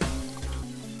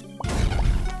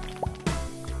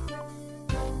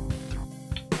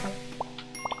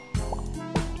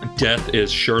 Death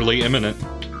is surely imminent.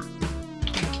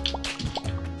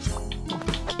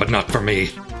 But not for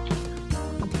me.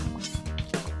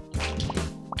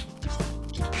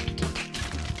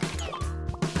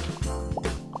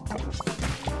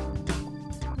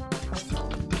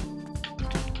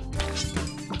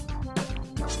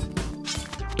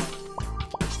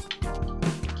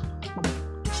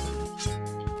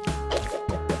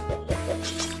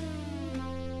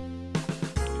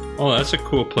 Oh, that's a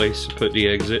cool place to put the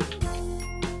exit.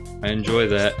 I enjoy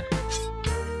that.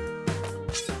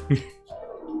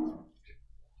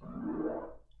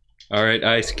 Alright,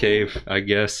 ice cave, I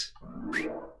guess.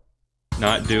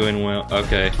 Not doing well.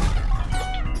 Okay.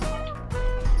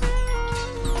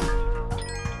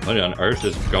 What on earth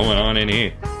is going on in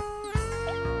here?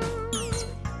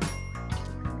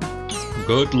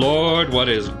 Good lord, what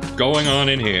is going on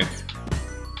in here?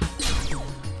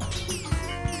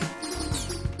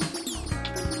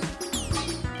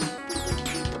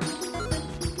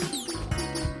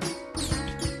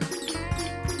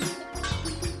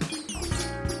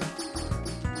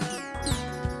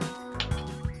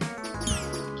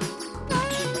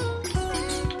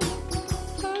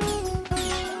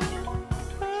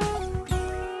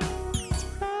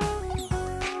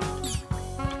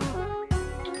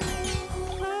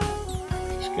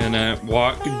 Gonna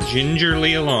walk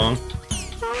gingerly along.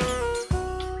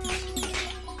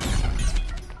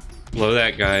 Blow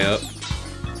that guy up.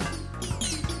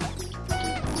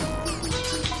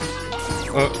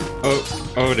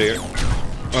 Oh dear.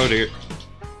 Oh dear.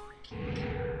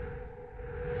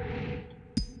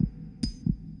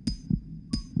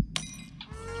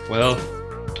 Well,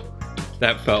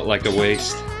 that felt like a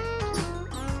waste.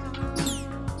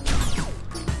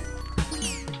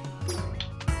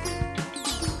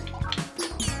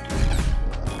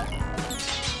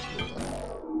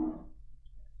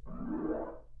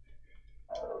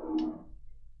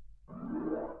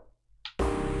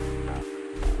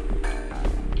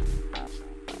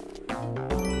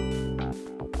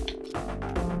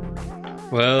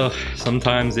 Well,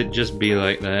 sometimes it just be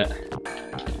like that.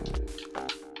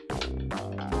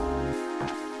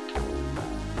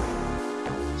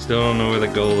 Still don't know where the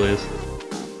goal is.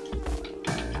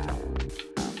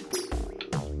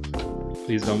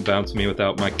 Please don't bounce me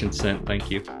without my consent,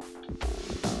 thank you.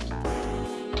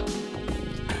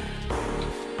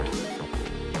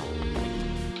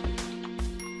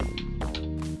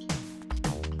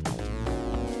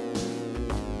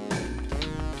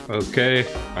 Okay,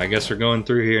 I guess we're going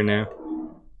through here now.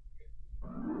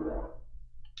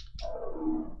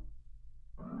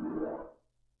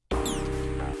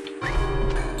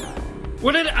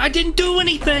 What did I didn't do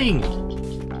anything!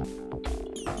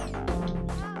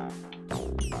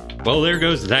 Well, there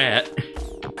goes that.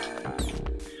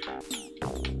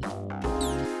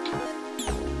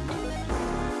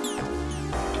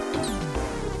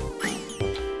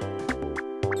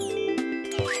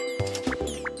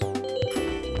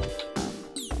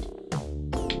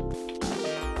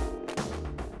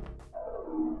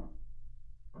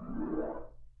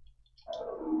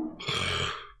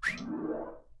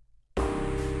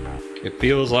 It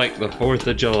feels like the 4th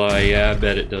of July, yeah, I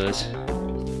bet it does.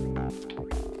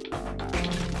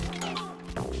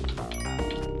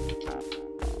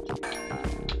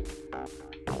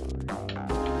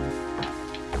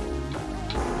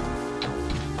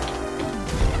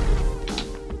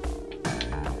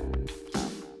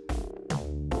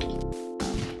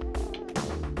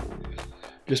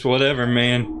 Just whatever,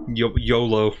 man.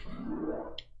 YOLO.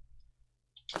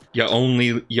 You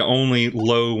only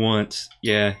low once.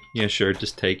 Yeah, sure,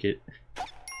 just take it.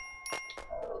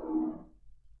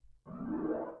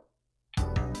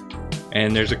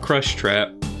 And there's a crush trap.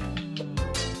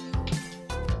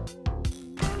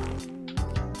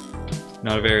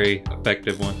 Not a very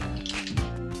effective one.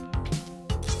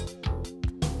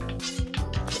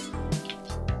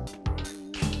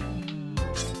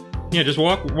 Yeah, just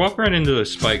walk right into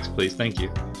those spikes, please. Thank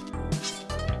you.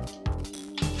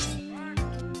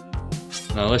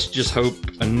 Now let's just hope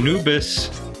Anubis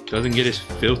doesn't get his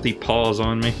filthy paws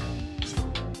on me.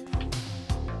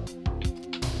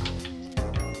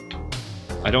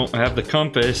 I don't have the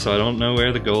compass, so I don't know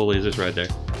where the goal is. It's right there.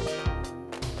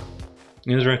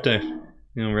 It was right there. You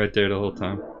know, right there the whole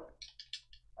time.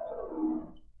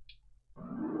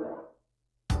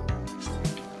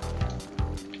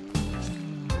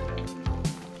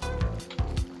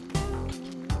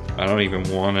 I don't even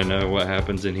want to know what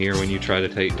happens in here when you try to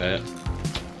take that.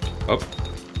 Oh.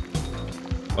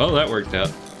 Well, that worked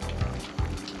out.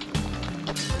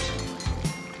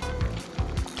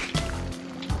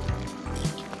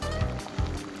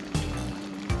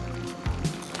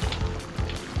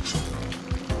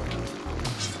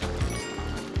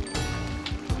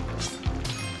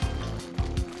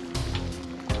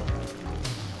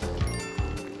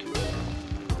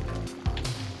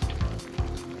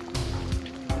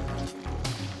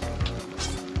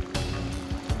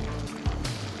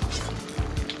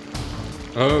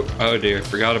 Oh dear,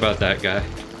 forgot about that guy.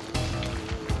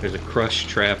 There's a crush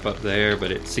trap up there,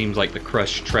 but it seems like the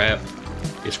crush trap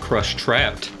is crush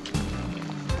trapped.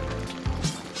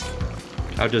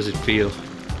 How does it feel?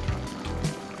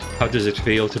 How does it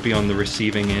feel to be on the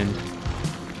receiving end?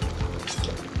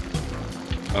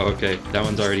 Oh, okay, that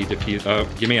one's already diffused. Oh,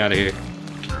 get me out of here.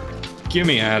 Get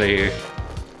me out of here.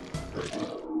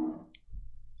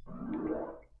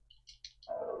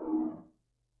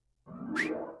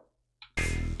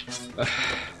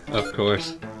 Of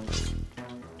course.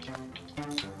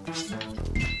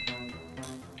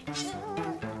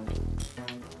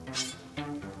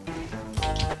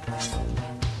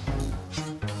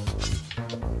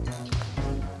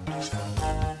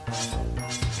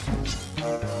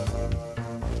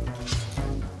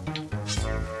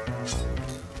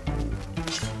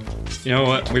 You know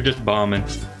what? We're just bombing.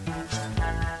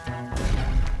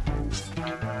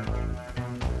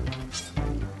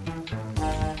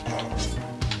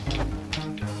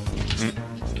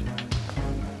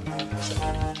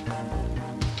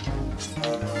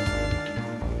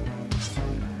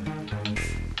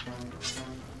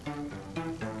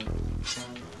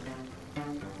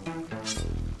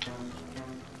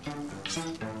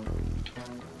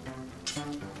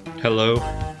 Hello?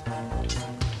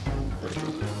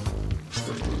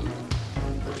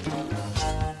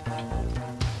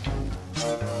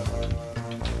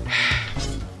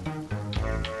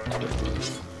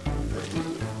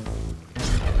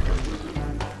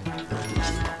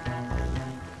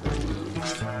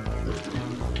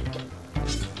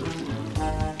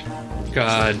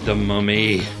 God, the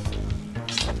mummy.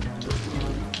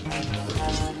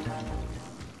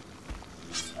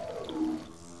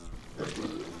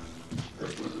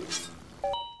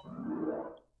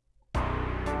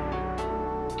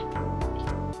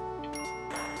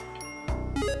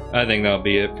 I think that'll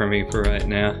be it for me for right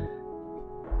now.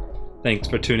 Thanks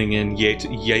for tuning in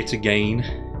yet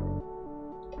again.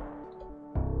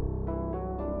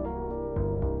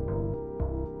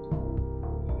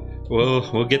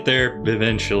 We'll get there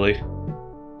eventually.